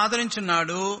సియోనును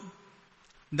ఆదరించున్నాడు,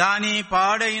 దాని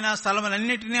పాడైన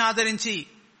స్థలములన్నిటినీ ఆదరించి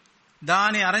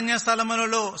దాని అరణ్య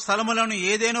స్థలములను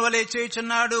ఏదేను వలె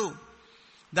చేయుచున్నాడు.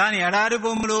 దాని ఎడారి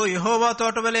భూములు యెహోవా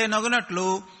తోట వలె నగునట్లు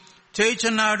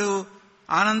చేయుచున్నాడు.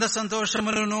 ఆనంద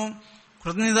సంతోషములను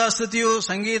కృతజ్ఞతాస్తుతియు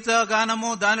సంగీత గానము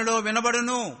దానిలో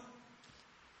వినబడును.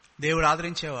 దేవుడు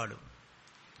ఆదరించేవాడు.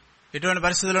 ఎటువంటి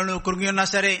పరిస్థితుల్లో నువ్వు కురిగి ఉన్నా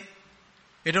సరే,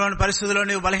 ఎటువంటి పరిస్థితుల్లో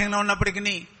నువ్వు బలహీనంగా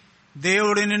ఉన్నప్పటికీ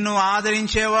దేవుడు నిన్ను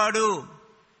ఆదరించేవాడు.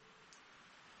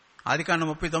 ఆదికాండం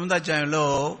 39వ అధ్యాయంలో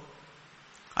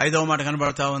 5వ మాట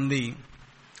కనబడతా ఉంది.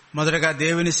 మొదటగా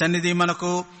దేవుని సన్నిధి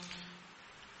మనకు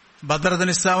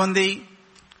భద్రతనిస్తా ఉంది.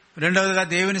 రెండవదిగా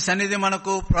దేవుని సన్నిధి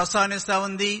మనకు ప్రోత్సాహాన్నిస్తా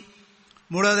ఉంది.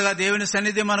 మూడవదిగా దేవుని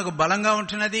సన్నిధి మనకు బలంగా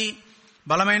ఉంటున్నది,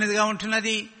 బలమైనదిగా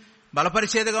ఉంటున్నది,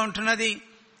 బలపరిచేదిగా ఉంటున్నది.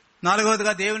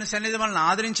 నాలుగవదిగా దేవుని సన్నిధి మనల్ని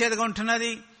ఆదరించేదిగా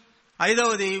ఉంటున్నది.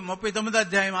 ఐదవది 39వ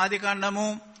అధ్యాయం, ఆదికాండము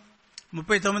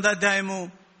 39వ అధ్యాయము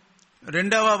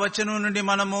 2వ వచనం నుండి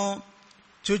మనము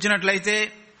చూచినట్లయితే,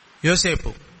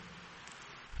 యోసేపు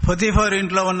పొతిఫర్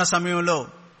ఇంట్లో ఉన్న సమయంలో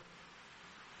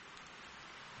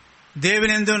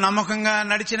దేవునియందు నమ్మకంగా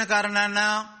నడిచిన కారణాన,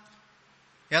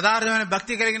 యథార్థమైన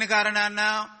భక్తి కలిగిన కారణాన,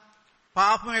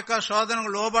 పాపం యొక్క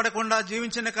శోధనకు లోబడకుండా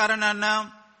జీవించిన కారణాన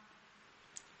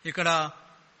ఇక్కడ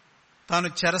తాను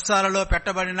చెరసాలలో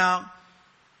పెట్టబడిన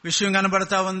విషయం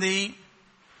కనబడతా ఉంది.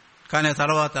 కానీ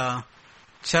తర్వాత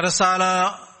చెరసాల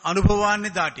అనుభవాన్ని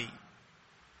దాటి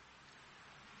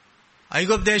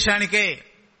ఐగుప్తు దేశానికే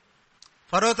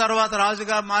ఫరో తర్వాత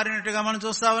రాజుగా మారినట్టుగా మనం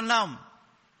చూస్తా ఉన్నాం.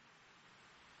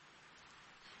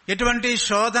 ఎటువంటి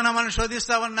శోధన మనం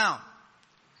శోధిస్తా ఉన్నాం.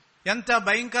 ఎంత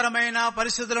భయంకరమైన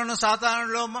పరిస్థితులను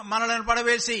సాతానులో మనలను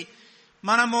పడవేసి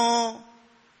మనము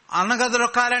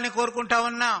అన్నగదొక్కాలని కోరుకుంటా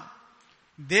ఉన్నాం.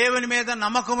 దేవుని మీద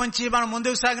నమ్మకం ఉంచి మనం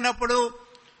ముందుకు సాగినప్పుడు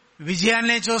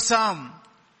విజయాన్నే చూస్తాం.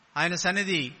 ఆయన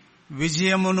సన్నిధి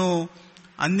విజయమును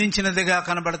అందించినదిగా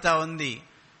కనబడతా ఉంది.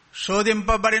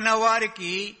 శోధింపబడిన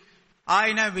వారికి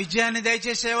ఆయన విజయాన్ని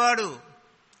దయచేసేవాడు.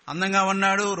 అందంగా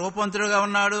ఉన్నాడు, రూపవంతుడుగా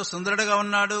ఉన్నాడు, సుందరుడుగా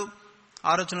ఉన్నాడు.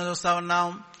 ఆలోచన చూస్తా ఉన్నాం.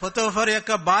 పొతిఫర్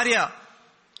యొక్క భార్య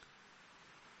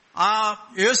ఆ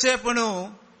యోసేపును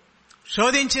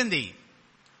శోధించింది.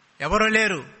 ఎవరు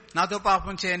లేరు, నాతో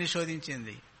పాపం చేయని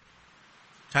శోధించింది.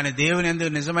 కానీ దేవుని యందు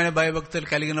నిజమైన భయభక్తులు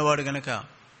కలిగిన వాడు గనక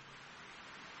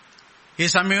ఈ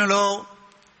సమయంలో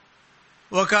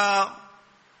ఒక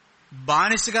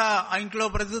బానిసగా ఆ ఇంట్లో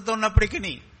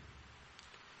బ్రతుకుతున్నప్పటికీ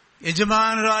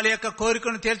యజమానురాలి యొక్క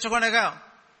కోరికను తీర్చకుండా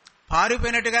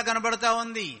పారిపోయినట్టుగా కనబడతా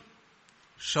ఉంది.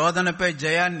 శోధనపై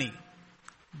జయాన్ని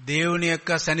దేవుని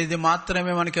యొక్క సన్నిధి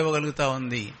మాత్రమే మనకి ఇవ్వగలుగుతా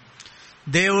ఉంది.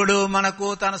 దేవుడు మనకు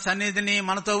తన సన్నిధిని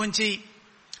మనతో ఉంచి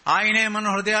ఆయనే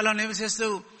మన హృదయాల్లో నివసిస్తూ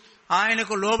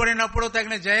ఆయనకు లోబడినప్పుడు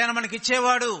తగిన జయాన్ని మనకి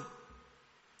ఇచ్చేవాడు.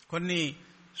 కొన్ని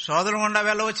శోధనలు గుండా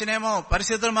వెళ్ళవచ్చునేమో,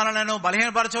 పరిస్థితులు మనలను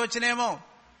బలహీనపరచవచ్చునేమో.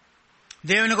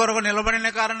 దేవుని కొరకు నిలబడిన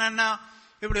కారణాన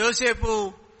ఇప్పుడు యోసేపు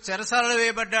చెరసాలలో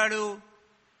వేయబడ్డాడు.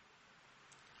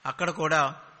 అక్కడ కూడా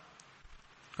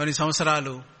కొన్ని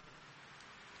సంవత్సరాలు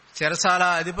చెరసాల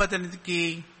అధిపతికి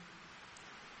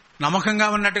నమ్మకంగా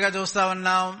ఉన్నట్టుగా చూస్తా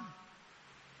ఉన్నాం.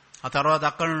 ఆ తర్వాత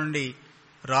అక్కడ నుండి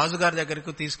రాజుగారి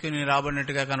దగ్గరకు తీసుకుని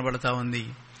రాబడినట్టుగా కనబడతా ఉంది.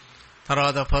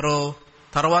 తర్వాత ఫరో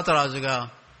తర్వాత రాజుగా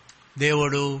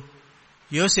దేవుడు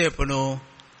యోసేపును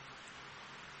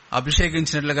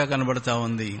అభిషేకించినట్లుగా కనబడతా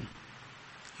ఉంది.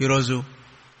 ఈరోజు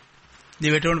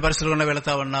నీవు ఎటువంటి పరిస్థితులు గుండా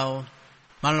వెళతా ఉన్నావు?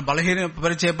 మనల్ని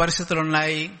బలహీనపరిచే పరిస్థితులు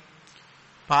ఉన్నాయి.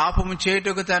 పాపము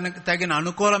చేయుటకు తగిన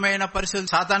అనుకూలమైన పరిస్థితులు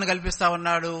సాతాను కల్పిస్తా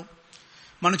ఉన్నాడు.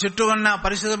 మన చుట్టూ ఉన్న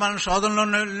పరిస్థితులు మన శోధనలో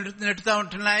నెట్టుతూ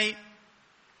ఉంటున్నాయి.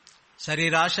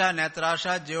 శరీరాశ, నేత్రాశ,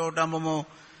 జీవోటంబము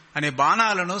అనే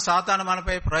బాణాలను సాతాను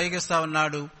మనపై ప్రయోగిస్తా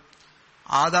ఉన్నాడు.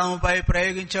 ఆదాముపై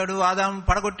ప్రయోగించాడు, ఆదాము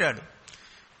పడగొట్టాడు.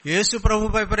 యేసు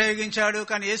ప్రభుపై ప్రయోగించాడు,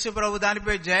 కానీ యేసు ప్రభు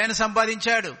దానిపై జయాన్ని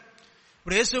సంపాదించాడు.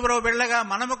 ఇప్పుడు యేసు ప్రభు బిడ్డగా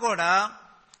మనము కూడా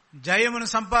జయమును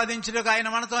సంపాదించుటకు ఆయన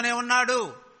మనతోనే ఉన్నాడు.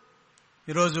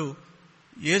 ఈరోజు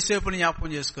యోసేపుని జ్ఞాపకం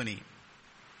చేసుకుని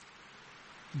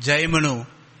జయమును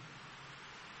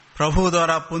ప్రభువు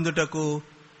ద్వారా పొందుటకు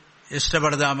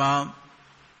ఇష్టపడదామా?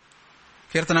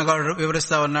 కీర్తనగాడు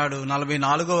వివరిస్తా ఉన్నాడు.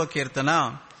 44వ కీర్తన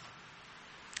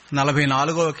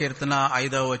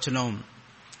 5వ వచనం.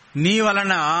 నీ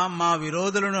వలన మా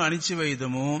విరోధులను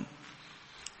అణిచివేయుదుము,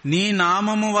 నీ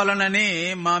నామము వలననే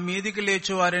మా మీదికి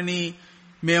లేచు వారిని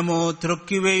మేము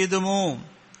త్రొక్కివేయుదుము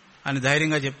అని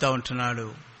ధైర్యంగా చెప్తా ఉంటున్నాడు.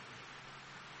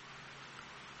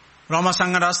 రోమ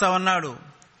సంఘం రాస్తా ఉన్నాడు,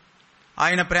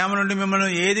 ఆయన ప్రేమ నుండి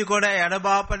మిమ్మల్ని ఏది కూడా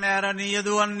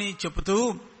ఎడబాపనేరనీయదు అని చెబుతూ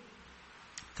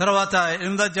తర్వాత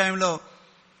 8వ అధ్యాయంలో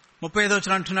 35వ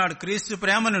వచనం అంటున్నాడు, క్రీస్తు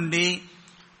ప్రేమ నుండి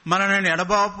మనల్ని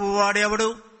ఎడబాపు వాడెవడు?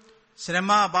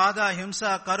 శ్రమ, బాధ, హింస,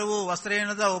 కరువు,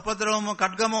 వస్త్రహీనత, ఉపద్రవము,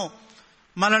 ఖడ్గము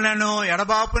మనలను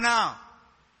ఎడబాపునా?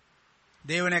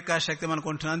 దేవుని యొక్క శక్తి మనకు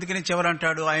ఉంటుంది. అందుకని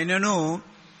చివరంటాడు, ఆయనను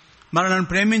మనల్ని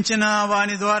ప్రేమించిన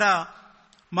వాని ద్వారా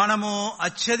మనము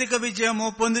అత్యధిక విజయము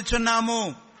పొందుచున్నాము.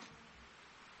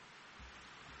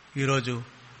 ఈరోజు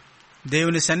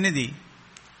దేవుని సన్నిధి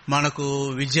మనకు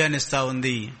విజయాన్ని ఇస్తా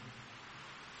ఉంది.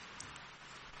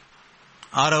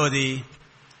 6వది,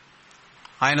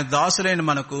 ఆయన దాసులైన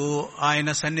మనకు ఆయన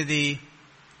సన్నిధి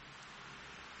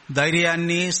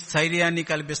ధైర్యాన్ని, స్థైర్యాన్ని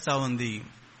కల్పిస్తా ఉంది.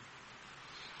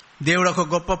 దేవుడు ఒక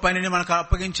గొప్ప పనిని మనకు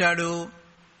అప్పగించాడు.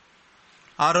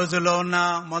 ఆ రోజుల్లో ఉన్న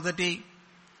మొదటి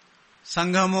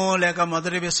సంఘము లేక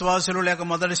మొదటి విశ్వాసులు లేక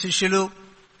మొదటి శిష్యులు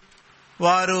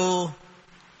వారు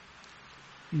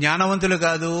జ్ఞానవంతులు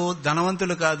కాదు,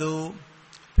 ధనవంతులు కాదు,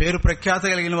 పేరు ప్రఖ్యాత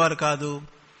కలిగిన వారు కాదు,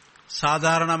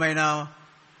 సాధారణమైన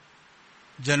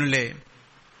జనులే,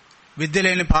 విద్య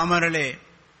లేని పామరులే,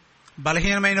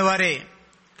 బలహీనమైన వారే.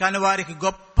 కానీ వారికి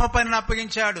గొప్ప పనిని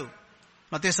అప్పగించాడు.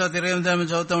 మత్తయి 28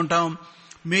 చదువుతూ ఉంటాం,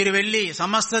 మీరు వెళ్లి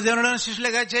సమస్త జనులను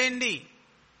శిష్యులుగా చేయండి.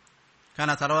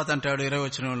 కానీ ఆ తర్వాత అంటాడు 20వ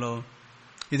వచనంలో,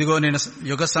 ఇదిగో నేను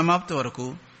యుగ సమాప్తి వరకు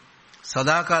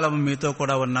సదాకాలం మీతో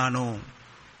కూడా ఉన్నాను.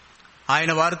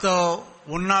 ఆయన వారితో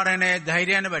ఉన్నాడనే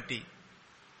ధైర్యాన్ని బట్టి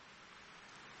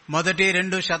మొదటి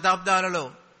 2 శతాబ్దాలలో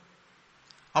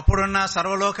అప్పుడున్న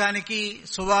సర్వలోకానికి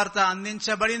సువార్త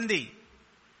అందించబడింది.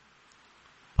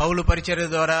 పౌలు పరిచర్య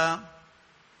ద్వారా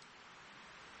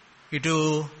ఇటు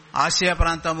ఆసియా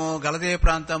ప్రాంతము, గలతీయ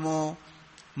ప్రాంతము,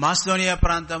 మాసిదోనియా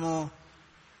ప్రాంతము,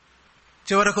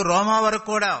 చివరకు రోమా వరకు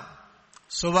కూడా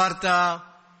సువార్త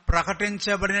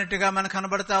ప్రకటించబడినట్టుగా మనకు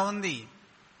కనబడతా ఉంది.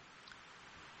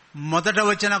 మొదట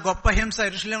వచ్చిన గొప్ప హింస,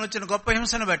 యెరూషలేములో వచ్చిన గొప్ప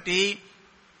హింసను బట్టి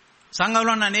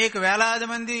సంఘంలో ఉన్న అనేక వేలాది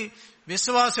మంది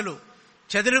విశ్వాసులు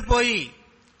చెదిరిపోయి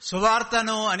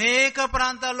సువార్తను అనేక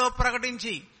ప్రాంతాల్లో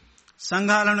ప్రకటించి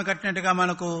సంఘాలను కట్టినట్టుగా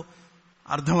మనకు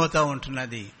అర్థమవుతూ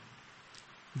ఉంటున్నది.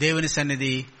 దేవుని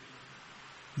సన్నిధి,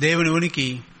 దేవుని ఉనికి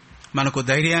మనకు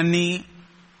ధైర్యాన్ని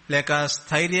లేక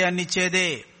స్థైర్యాన్ని ఇచ్చేదే.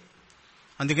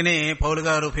 అందుకనే పౌలు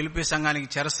గారు ఫిలిప్పీ సంఘానికి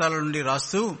చెరసాల నుండి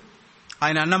రాస్తూ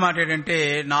ఆయన అన్నమాట ఏంటంటే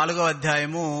 4వ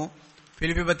అధ్యాయము,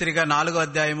 ఫిలిప్పీ పత్రిక 4వ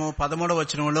అధ్యాయము 13వ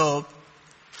వచనంలో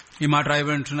ఈ మాట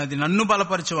రాయబడి ఉంటున్నది, నన్ను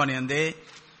బలపరచువని అందే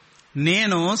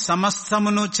నేను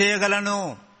సమస్తమును చేయగలను.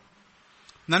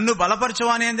 నన్ను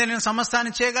బలపరచువని అందే నేను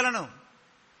సమస్తాన్ని చేయగలను.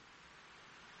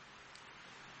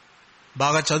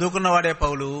 బాగా చదువుకున్నవాడే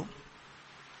పౌలు.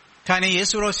 కానీ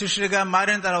యేసులో శిష్యుడిగా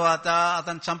మారిన తర్వాత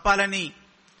అతను చంపాలని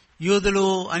యూదులు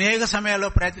అనేక సమయాల్లో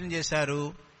ప్రయత్నం చేశారు.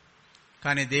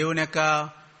 కానీ దేవుని యొక్క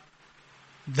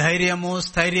ధైర్యము,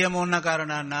 స్థైర్యము ఉన్న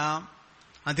కారణాన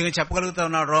అందుకని చెప్పగలుగుతా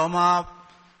ఉన్నాడు, రోమా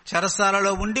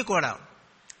చెరసాలలో ఉండి కూడా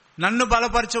నన్ను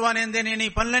బలపరచువనేందే నేను ఈ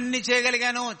పనులన్నీ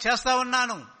చేయగలిగాను, చేస్తా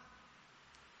ఉన్నాను.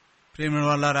 ప్రియమైన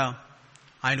వాళ్ళారా,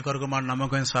 ఆయన కొరకు మనం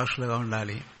నమ్మకమైన సాక్షులుగా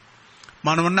ఉండాలి.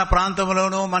 మనం ఉన్న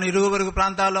ప్రాంతంలోనూ, మన ఇరుగు పొరుగు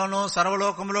ప్రాంతాల్లోనూ,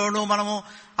 సర్వలోకంలోనూ మనము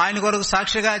ఆయన కొరకు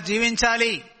సాక్షిగా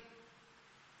జీవించాలి.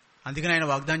 అందుకని ఆయన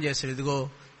వాగ్దానం చేశాడు, ఇదిగో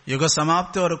యుగ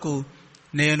సమాప్తి వరకు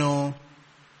నేను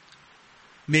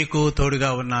మీకు తోడుగా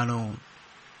ఉన్నాను.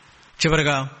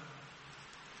 చివరిగా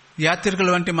యాత్రికుల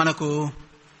వంటి మనకు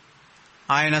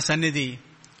ఆయన సన్నిధి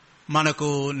మనకు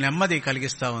నెమ్మది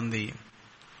కలిగిస్తా ఉంది.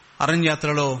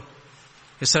 అరణ్యయాత్రలో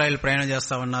ఇశ్రాయేల్ ప్రయాణం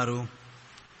చేస్తా ఉన్నారు.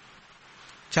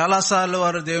 చాలాసార్లు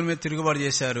వారు దేవుని మీద తిరుగుబాటు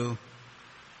చేశారు.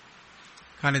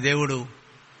 కానీ దేవుడు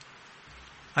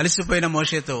అలసిపోయిన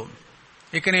మోషేతో,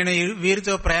 ఇక నేను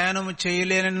వీరితో ప్రయాణం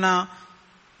చేయలేనన్న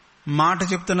మాట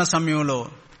చెప్తున్న సమయంలో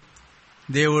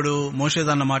దేవుడు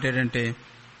మోషేతో అన్న మాట ఏంటంటే,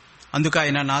 అందుకు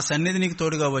ఆయన నా సన్నిధి నీకు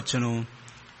తోడుగా వచ్చును,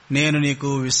 నేను నీకు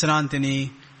విశ్రాంతిని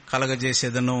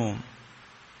కలగజేసేదను.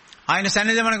 ఆయన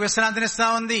సన్నిధి మనకు విశ్రాంతినిస్తా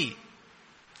ఉంది.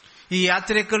 ఈ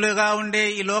యాత్రికులుగా ఉండే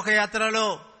ఈ లోకయాత్రలో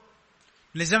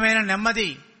నిజమైన నెమ్మది,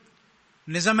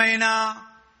 నిజమైన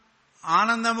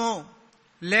ఆనందము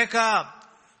లేక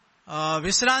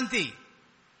విశ్రాంతి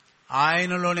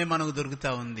ఆయనలోనే మనకు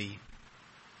దొరుకుతా ఉంది.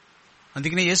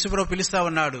 అందుకనే యేసుప్రభు పిలుస్తా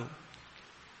ఉన్నాడు.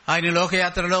 ఆయన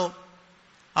లోకయాత్రలో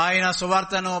ఆయన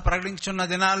సువార్తను ప్రకటించున్న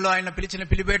దినాల్లో ఆయన పిలిచిన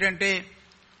పిలిపేటంటే,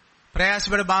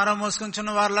 ప్రయాసపడి భారం మోసుకుంటున్న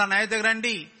వారిలా నా యొద్దకు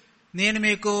రండి, నేను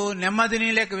మీకు నెమ్మదిని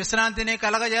లేక విశ్రాంతిని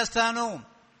కలగజేస్తాను.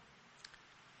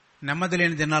 నెమ్మది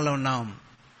లేని దినాల్లో ఉన్నాం.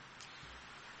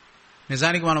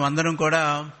 నిజానికి మనం అందరం కూడా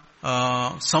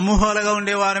సమూహాలుగా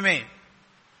ఉండేవారమే.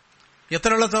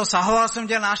 ఇతరులతో సహవాసం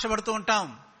చేయాలని ఆశపడుతూ ఉంటాం.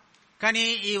 కానీ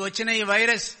ఈ వచ్చిన ఈ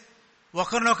వైరస్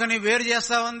ఒకరినొకరిని వేరు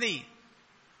చేస్తా ఉంది.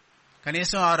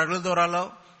 కనీసం 6 అడుగుల దూరాల్లో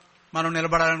మనం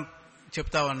నిలబడాలని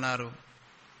చెప్తా ఉన్నారు.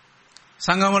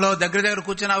 సంఘంలో దగ్గర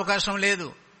కూర్చునే అవకాశం లేదు.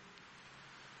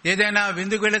 ఏదైనా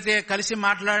విందుకు వెళితే కలిసి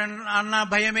మాట్లాడన్న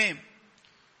భయమే.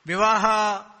 వివాహ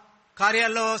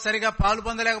కార్యాల్లో సరిగా పాలు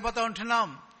పొందలేకపోతూ ఉంటున్నాం.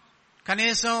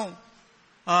 కనీసం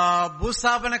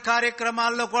భూస్థాపన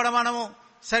కార్యక్రమాల్లో కూడా మనము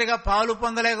సరిగా పాలు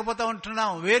పొందలేకపోతూ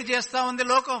ఉంటున్నాం. వేరు చేస్తా ఉంది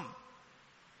లోకం.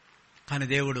 కానీ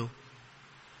దేవుడు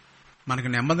మనకు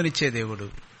నెమ్మదినిచ్చే దేవుడు,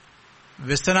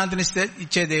 విశ్రాంతిని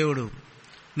ఇచ్చే దేవుడు.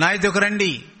 నా యొద్దకు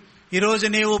రండి. ఈరోజు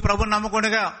నీవు ప్రభుని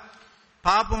నమ్మకుండగా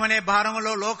పాపం అనే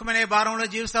భారంలో, లోకమనే భారంలో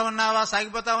జీవిస్తా ఉన్నావా,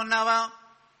 సాగిపోతా ఉన్నావా?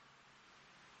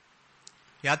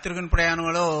 యాత్రికుని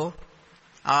ప్రయాణంలో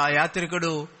ఆ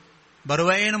యాత్రికుడు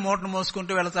బరువైన మూటను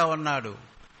మోసుకుంటూ వెళతా ఉన్నాడు.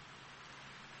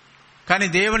 కానీ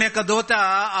దేవుని యొక్క దూత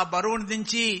ఆ బరువును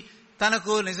దించి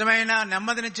తనకు నిజమైన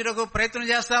నెమ్మదినిచ్చుటకు ప్రయత్నం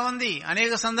చేస్తా ఉంది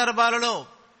అనేక సందర్భాలలో.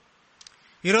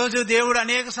 ఈరోజు దేవుడు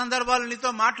అనేక సందర్భాలు నీతో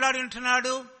మాట్లాడి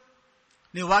ఉంటున్నాడు.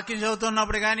 నీ వాక్యం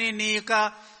చదువుతున్నప్పుడు కానీ, నీ యొక్క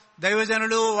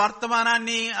దైవజనులు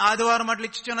వర్తమానాన్ని ఆదివారం అట్లు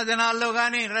ఇచ్చుచున్న దినాల్లో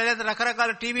కానీ, లేదా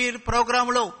రకరకాల టీవీ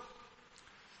ప్రోగ్రాములు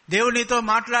దేవుడు నీతో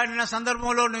మాట్లాడిన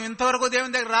సందర్భంలో నువ్వు ఇంతవరకు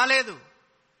దేవుని దగ్గర రాలేదు.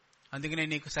 అందుకనే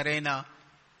నీకు సరైన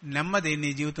నెమ్మది నీ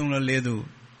జీవితంలో లేదు.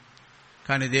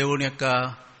 కానీ దేవుని యొక్క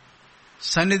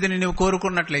సన్నిధిని నువ్వు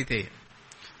కోరుకున్నట్లయితే,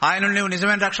 ఆయనను నువ్వు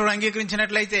నిజమైన రక్షకుడు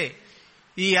అంగీకరించినట్లయితే,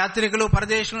 ఈ యాత్రికులు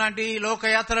పరదేశం లాంటి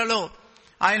లోకయాత్రలో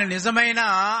ఆయన నిజమైన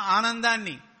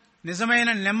ఆనందాన్ని, నిజమైన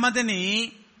నెమ్మదిని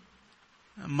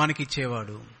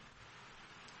మనకిచ్చేవాడు.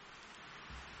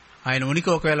 ఆయన ఉనికి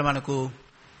ఒకవేళ మనకు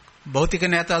భౌతిక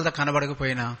నేతాలతో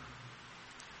కనబడకపోయినా,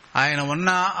 ఆయన ఉన్న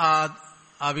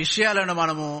ఆ విషయాలను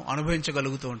మనము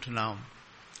అనుభవించగలుగుతూ ఉంటున్నాం.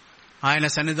 ఆయన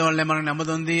సన్నిధి వల్లనే మనకు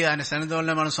నెమ్మది ఉంది. ఆయన సన్నిధి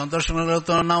వల్లనే మనం సంతోషంగా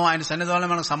కలుగుతూ ఉన్నాం. ఆయన సన్నిధి వల్లనే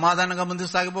మనం సమాధానంగా ముందుకు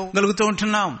సాగిపోగలుగుతూ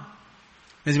ఉంటున్నాం.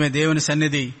 నిజమే, దేవుని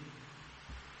సన్నిధి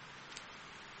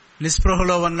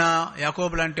నిస్పృహలో ఉన్న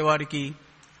యాకోబు లాంటి వాడికి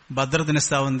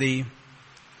భద్రతనిస్తా ఉంది.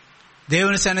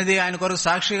 దేవుని సన్నిధి ఆయన కొరకు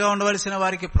సాక్షిగా ఉండవలసిన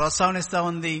వారికి ప్రోత్సాహం ఇస్తా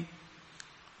ఉంది.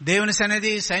 దేవుని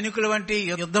సన్నిధి సైనికుల వంటి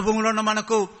యుద్ధ భూమిలో ఉన్న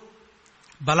మనకు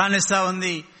బలాన్ని ఇస్తా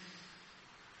ఉంది.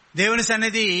 దేవుని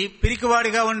సన్నిధి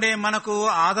పిరికివాడిగా ఉండే మనకు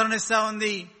ఆదరణ ఇస్తా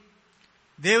ఉంది.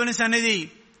 దేవుని సన్నిధి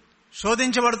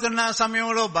శోధించబడుతున్న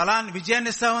సమయంలో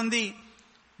విజయాన్ని ఇస్తా ఉంది.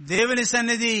 దేవుని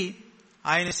సన్నిధి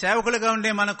ఆయన సేవకులుగా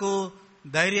ఉండే మనకు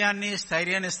ధైర్యాన్ని,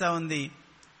 స్థైర్యాన్ని ఇస్తా ఉంది.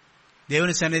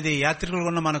 దేవుని సన్నిధి యాత్రికులుగా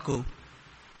ఉన్న మనకు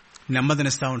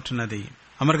నెమ్మదినిస్తా ఉంటున్నది.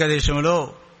 అమెరికా దేశంలో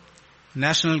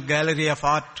national gallery of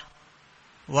art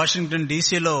Washington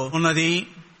డీసీలో ఉన్నది.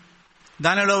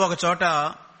 దానిలో ఒక చోట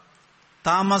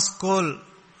థామస్ కోల్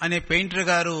అనే పెయింటర్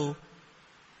గారు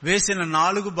వేసిన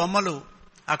 4 బొమ్మలు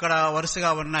అక్కడ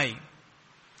వరుసగా ఉన్నాయి.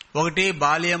 ఒకటి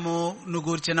బాల్యమును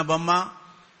గూర్చిన బొమ్మ,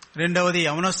 రెండవది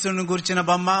యవనస్తుని గూర్చిన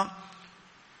బొమ్మ,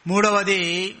 మూడవది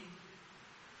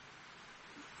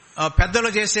పెద్దలు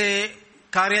చేసే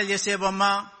కార్యాలు చేసే బొమ్మ,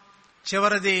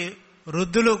 చివరిది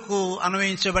వృద్ధులకు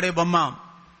అన్వయించబడే బొమ్మ.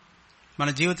 మన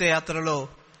జీవిత యాత్రలో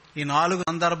ఈ 4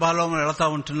 సందర్భాల్లో మనం వెళతా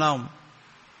ఉంటున్నాం.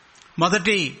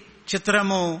 మొదటి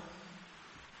చిత్రము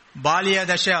బాల్య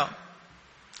దశ.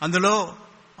 అందులో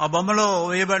ఆ బొమ్మలో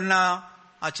వేయబడిన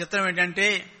ఆ చిత్రం ఏంటంటే,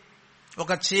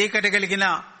 ఒక చీకటి కలిగిన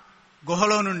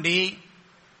గుహలో నుండి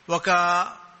ఒక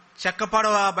చెక్క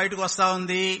పడవ బయటకు వస్తా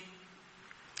ఉంది.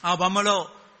 ఆ బొమ్మలో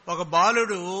ఒక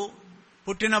బాలుడు,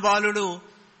 పుట్టిన బాలుడు,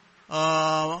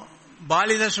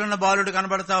 బాల్య దశలో ఉన్న బాలుడు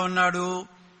కనబడతా ఉన్నాడు.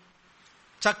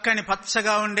 చక్కని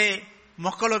పచ్చగా ఉండే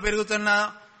మొక్కలు పెరుగుతున్న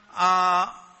ఆ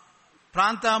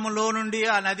ప్రాంతంలో నుండి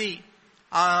ఆ నది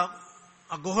ఆ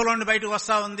గుహలో నుండి బయటకు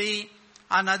వస్తా ఉంది.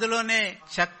 ఆ నదిలోనే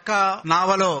చెక్క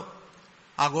నావలో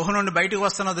ఆ గుహ నుండి బయటకు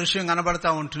వస్తున్న దృశ్యం కనబడతా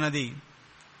ఉంటున్నది.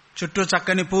 చుట్టూ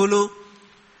చక్కని పూలు,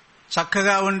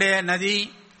 చక్కగా ఉండే నది,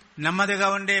 నెమ్మదిగా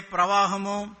ఉండే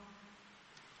ప్రవాహము.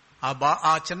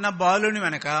 ఆ చిన్న బాలుని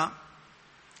వెనక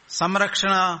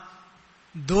సంరక్షణ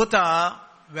దూత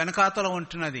వెనకాతలో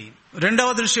ఉంటున్నది. రెండవ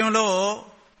దృశ్యంలో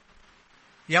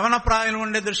యవన ప్రాయం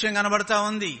ఉండే దృశ్యం కనబడతా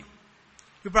ఉంది.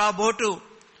 ఇప్పుడు ఆ బోటు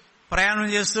ప్రయాణం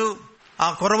చేస్తూ ఆ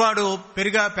కుర్రవాడు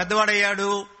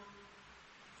పెద్దవాడయ్యాడు.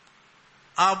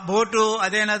 ఆ బోటు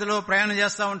అదే నదిలో ప్రయాణం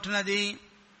చేస్తూ ఉంటున్నది.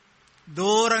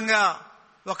 దూరంగా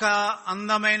ఒక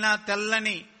అందమైన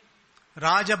తెల్లని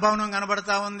రాజభవనం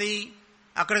కనబడతా ఉంది.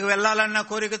 అక్కడికి వెళ్లాలన్న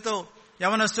కోరికతో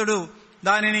యవనస్తుడు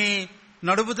దానిని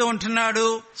నడుపుతూ ఉంటున్నాడు.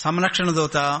 సంరక్షణ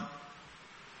దూత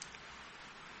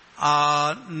ఆ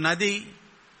నది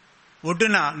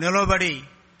ఒడ్డున నిలబడి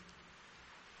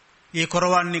ఈ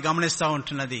కుర్రవాడిని గమనిస్తూ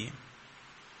ఉంటున్నది.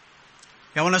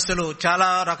 యవనస్తులు చాలా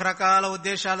రకరకాల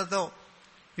ఉద్దేశాలతో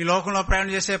ఈ లోకంలో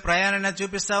ప్రయాణం చేసే ప్రయాణాన్ని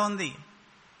చూపిస్తా ఉంది.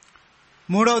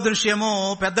 మూడవ దృశ్యము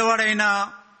పెద్దవాడైన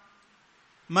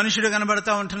మనుషుడు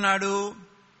కనబడతా ఉంటున్నాడు.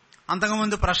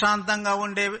 అంతకుముందు ప్రశాంతంగా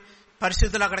ఉండే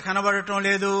పరిస్థితులు అక్కడ కనబడటం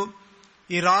లేదు.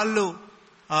 ఈ రాళ్లు,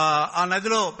 ఆ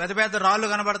నదిలో పెద్ద పెద్ద రాళ్లు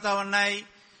కనబడతా ఉన్నాయి.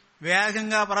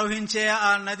 వేగంగా ప్రవహించే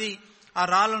ఆ నది ఆ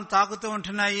రాళ్లను తాకుతూ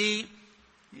ఉంటున్నాయి.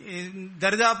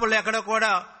 దరిదాపుల్లో ఎక్కడ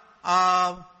కూడా ఆ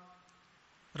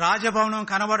రాజభవనం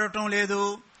కనబడటం లేదు.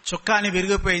 చుక్కాని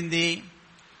విరిగిపోయింది.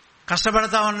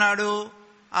 కష్టపడతా ఉన్నాడు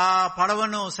ఆ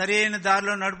పడవను సరైన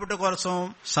దారిలో నడుపుట కోసం.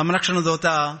 సంరక్షణ దూత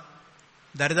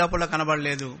దరిదాపుల్లో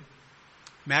కనబడలేదు,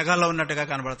 మేఘాల్లో ఉన్నట్టుగా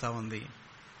కనబడతా ఉంది.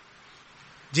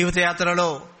 జీవిత యాత్రలో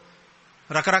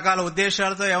రకరకాల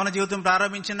ఉద్దేశాలతో యవన జీవితం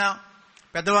ప్రారంభించిన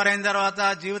పెద్దవారైన తర్వాత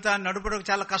జీవితాన్ని నడుపుటకు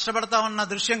చాలా కష్టపడతా ఉన్న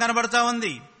దృశ్యం కనబడతా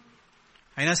ఉంది.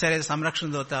 అయినా సరే సంరక్షణ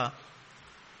దూత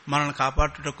మనల్ని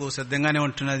కాపాడుటకు సిద్ధంగానే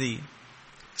ఉంటున్నది.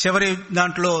 చివరి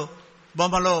దాంట్లో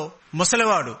బొమ్మలో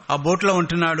ముసలివాడు ఆ బోట్లో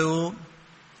ఉంటున్నాడు.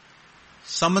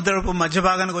 సముద్రపు మధ్య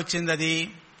భాగానికి వచ్చింది అది.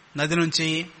 నది నుంచి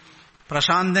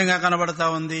ప్రశాంతంగా కనబడతా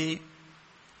ఉంది.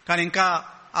 కానీ ఇంకా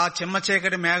ఆ చిమ్మ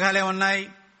చీకటి మేఘాలే ఉన్నాయి.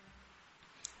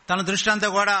 తన దృష్టి అంతా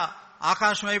కూడా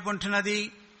ఆకాశం వైపు ఉంటున్నది.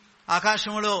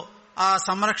 ఆకాశంలో ఆ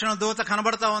సంరక్షణ దూత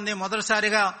కనబడతా ఉంది.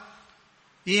 మొదటిసారిగా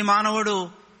ఈ మానవుడు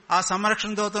ఆ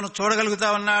సంరక్షణ దూతను చూడగలుగుతా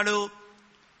ఉన్నాడు.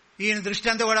 ఈయన దృష్టి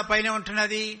అంతా కూడా పైన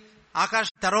ఉంటున్నది.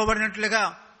 ఆకాశం తెరవబడినట్లుగా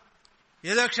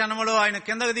ఏదో క్షణంలో ఆయన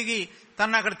కిందకు దిగి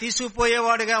తను అక్కడ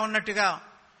తీసుకుపోయేవాడుగా ఉన్నట్టుగా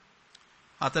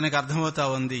అతనికి అర్థమవుతా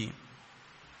ఉంది.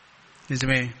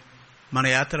 నిజమే, మన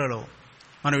యాత్రలో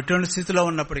మనం ఎటువంటి స్థితిలో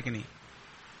ఉన్నప్పటికీ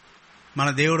మన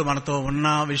దేవుడు మనతో ఉన్న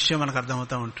విషయం మనకు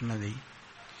అర్థమవుతా ఉంటున్నది.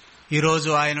 ఈరోజు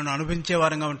ఆయనను అనుభవించే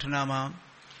వారంగా ఉంటున్నామా?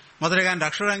 మొదటిగా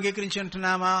రక్షణ అంగీకరించి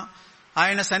ఉంటున్నామా?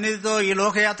 ఆయన సన్నిధితో ఈ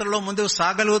లోకయాత్రలో ముందుకు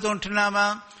సాగలుగుతూ ఉంటున్నామా?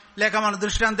 లేక మన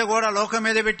దృష్టి అంతా కూడా లోకం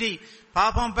మీద పెట్టి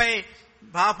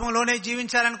పాపంలోనే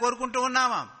జీవించాలని కోరుకుంటూ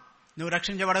ఉన్నామా? నువ్వు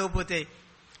రక్షించబడకపోతే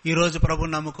ఈరోజు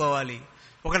ప్రభువుని నమ్ముకోవాలి.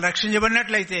 ఒకరు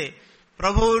రక్షించబడినట్లయితే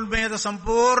ప్రభువు మీద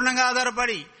సంపూర్ణంగా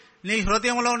ఆధారపడి నీ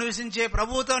హృదయంలో నివసించే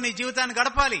ప్రభువుతో నీ జీవితాన్ని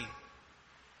గడపాలి.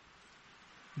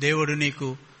 దేవుడు నీకు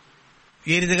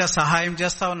ఏ రీతిగా సహాయం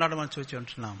చేస్తా ఉన్నాడు మనం చూసి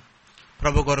ఉంటున్నాం.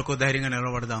 ప్రభు కొరకు ధైర్యంగా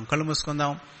నిలబడదాం. కళ్ళు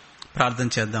మూసుకుందాం, ప్రార్థన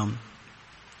చేద్దాం.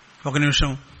 ఒక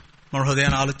నిమిషం మన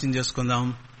హృదయాన్ని ఆలోచన చేసుకుందాం.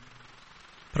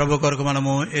 ప్రభు కొరకు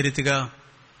మనము ఏ రీతిగా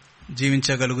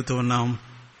జీవించగలుగుతూ ఉన్నాం?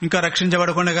 ఇంకా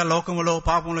రక్షించబడకుండా లోకములో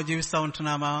పాపంలో జీవిస్తూ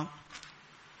ఉంటున్నామా?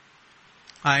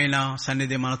 ఆయన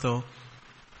సన్నిధి మనతో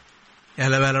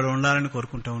ఎల్లవేళలో ఉండాలని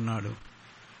కోరుకుంటూ ఉన్నాడు.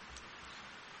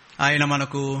 ఆయన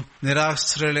మనకు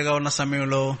నిరాశ్రయులుగా ఉన్న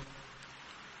సమయంలో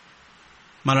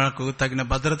మనకు తగిన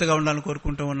భద్రతగా ఉండాలని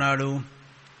కోరుకుంటూ ఉన్నాడు.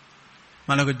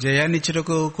 మనకు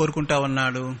జయాన్నిచ్చుటకు కోరుకుంటా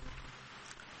ఉన్నాడు.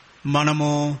 మనము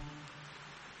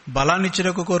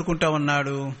బలాన్నిచ్చుటకు కోరుకుంటా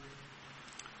ఉన్నాడు.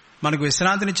 మనకు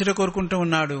విశ్రాంతినిచ్చుటకు కోరుకుంటూ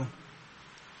ఉన్నాడు.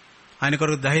 ఆయన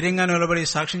కొరకు ధైర్యంగా నిలబడి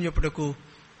సాక్ష్యం చెప్పుటకు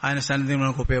ఆయన సన్నిధి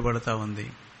మనకు ఉపయోగపడతా ఉంది.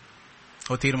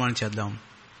 ఓ తీర్మానం చేద్దాం.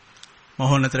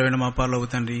 మహోన్నతమైన మా పరలోక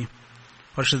తండ్రి,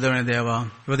 పరిశుద్ధమైన దేవ,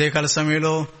 ఉదయకాల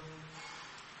సమయంలో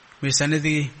మీ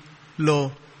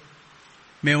సన్నిధిలో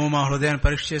మేము మా హృదయాన్ని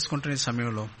పరీక్ష చేసుకుంటున్న ఈ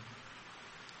సమయంలో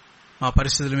మా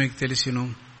పరిస్థితులు మీకు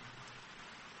తెలిసిను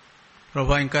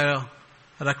ప్రభా. ఇంకా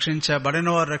రక్షించబడిన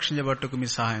వారు రక్షించబట్టుకు మీ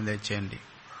సహాయం దయచేయండి.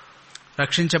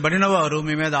 రక్షించబడిన వారు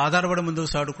మీ మీద ఆధారపడి ముందుకు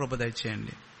సాడు కృప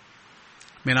దయచేయండి.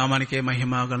 మీ నామానికే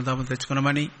మహిమ ఘనతము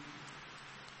తెచ్చుకున్నామని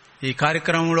ఈ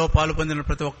కార్యక్రమంలో పాలు పొందిన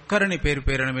ప్రతి ఒక్కరిని పేరు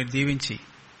పేరున మీరు దీవించి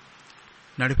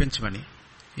నడిపించమని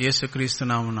యేసుక్రీస్తు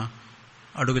నామమున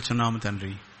అడుగుచున్నాము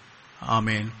తండ్రి.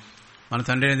 ఆమేన్. మన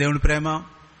తండ్రి అయిన దేవుని ప్రేమ,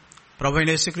 ప్రభువైన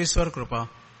యేసుక్రీస్తు వారి కృప,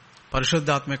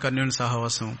 పరిశుద్ధాత్మ కన్యుని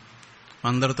సహవాసం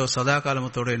అందరితో సదాకాలము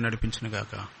తోడై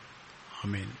నడిపించునుగాక.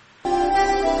 ఆమేన్.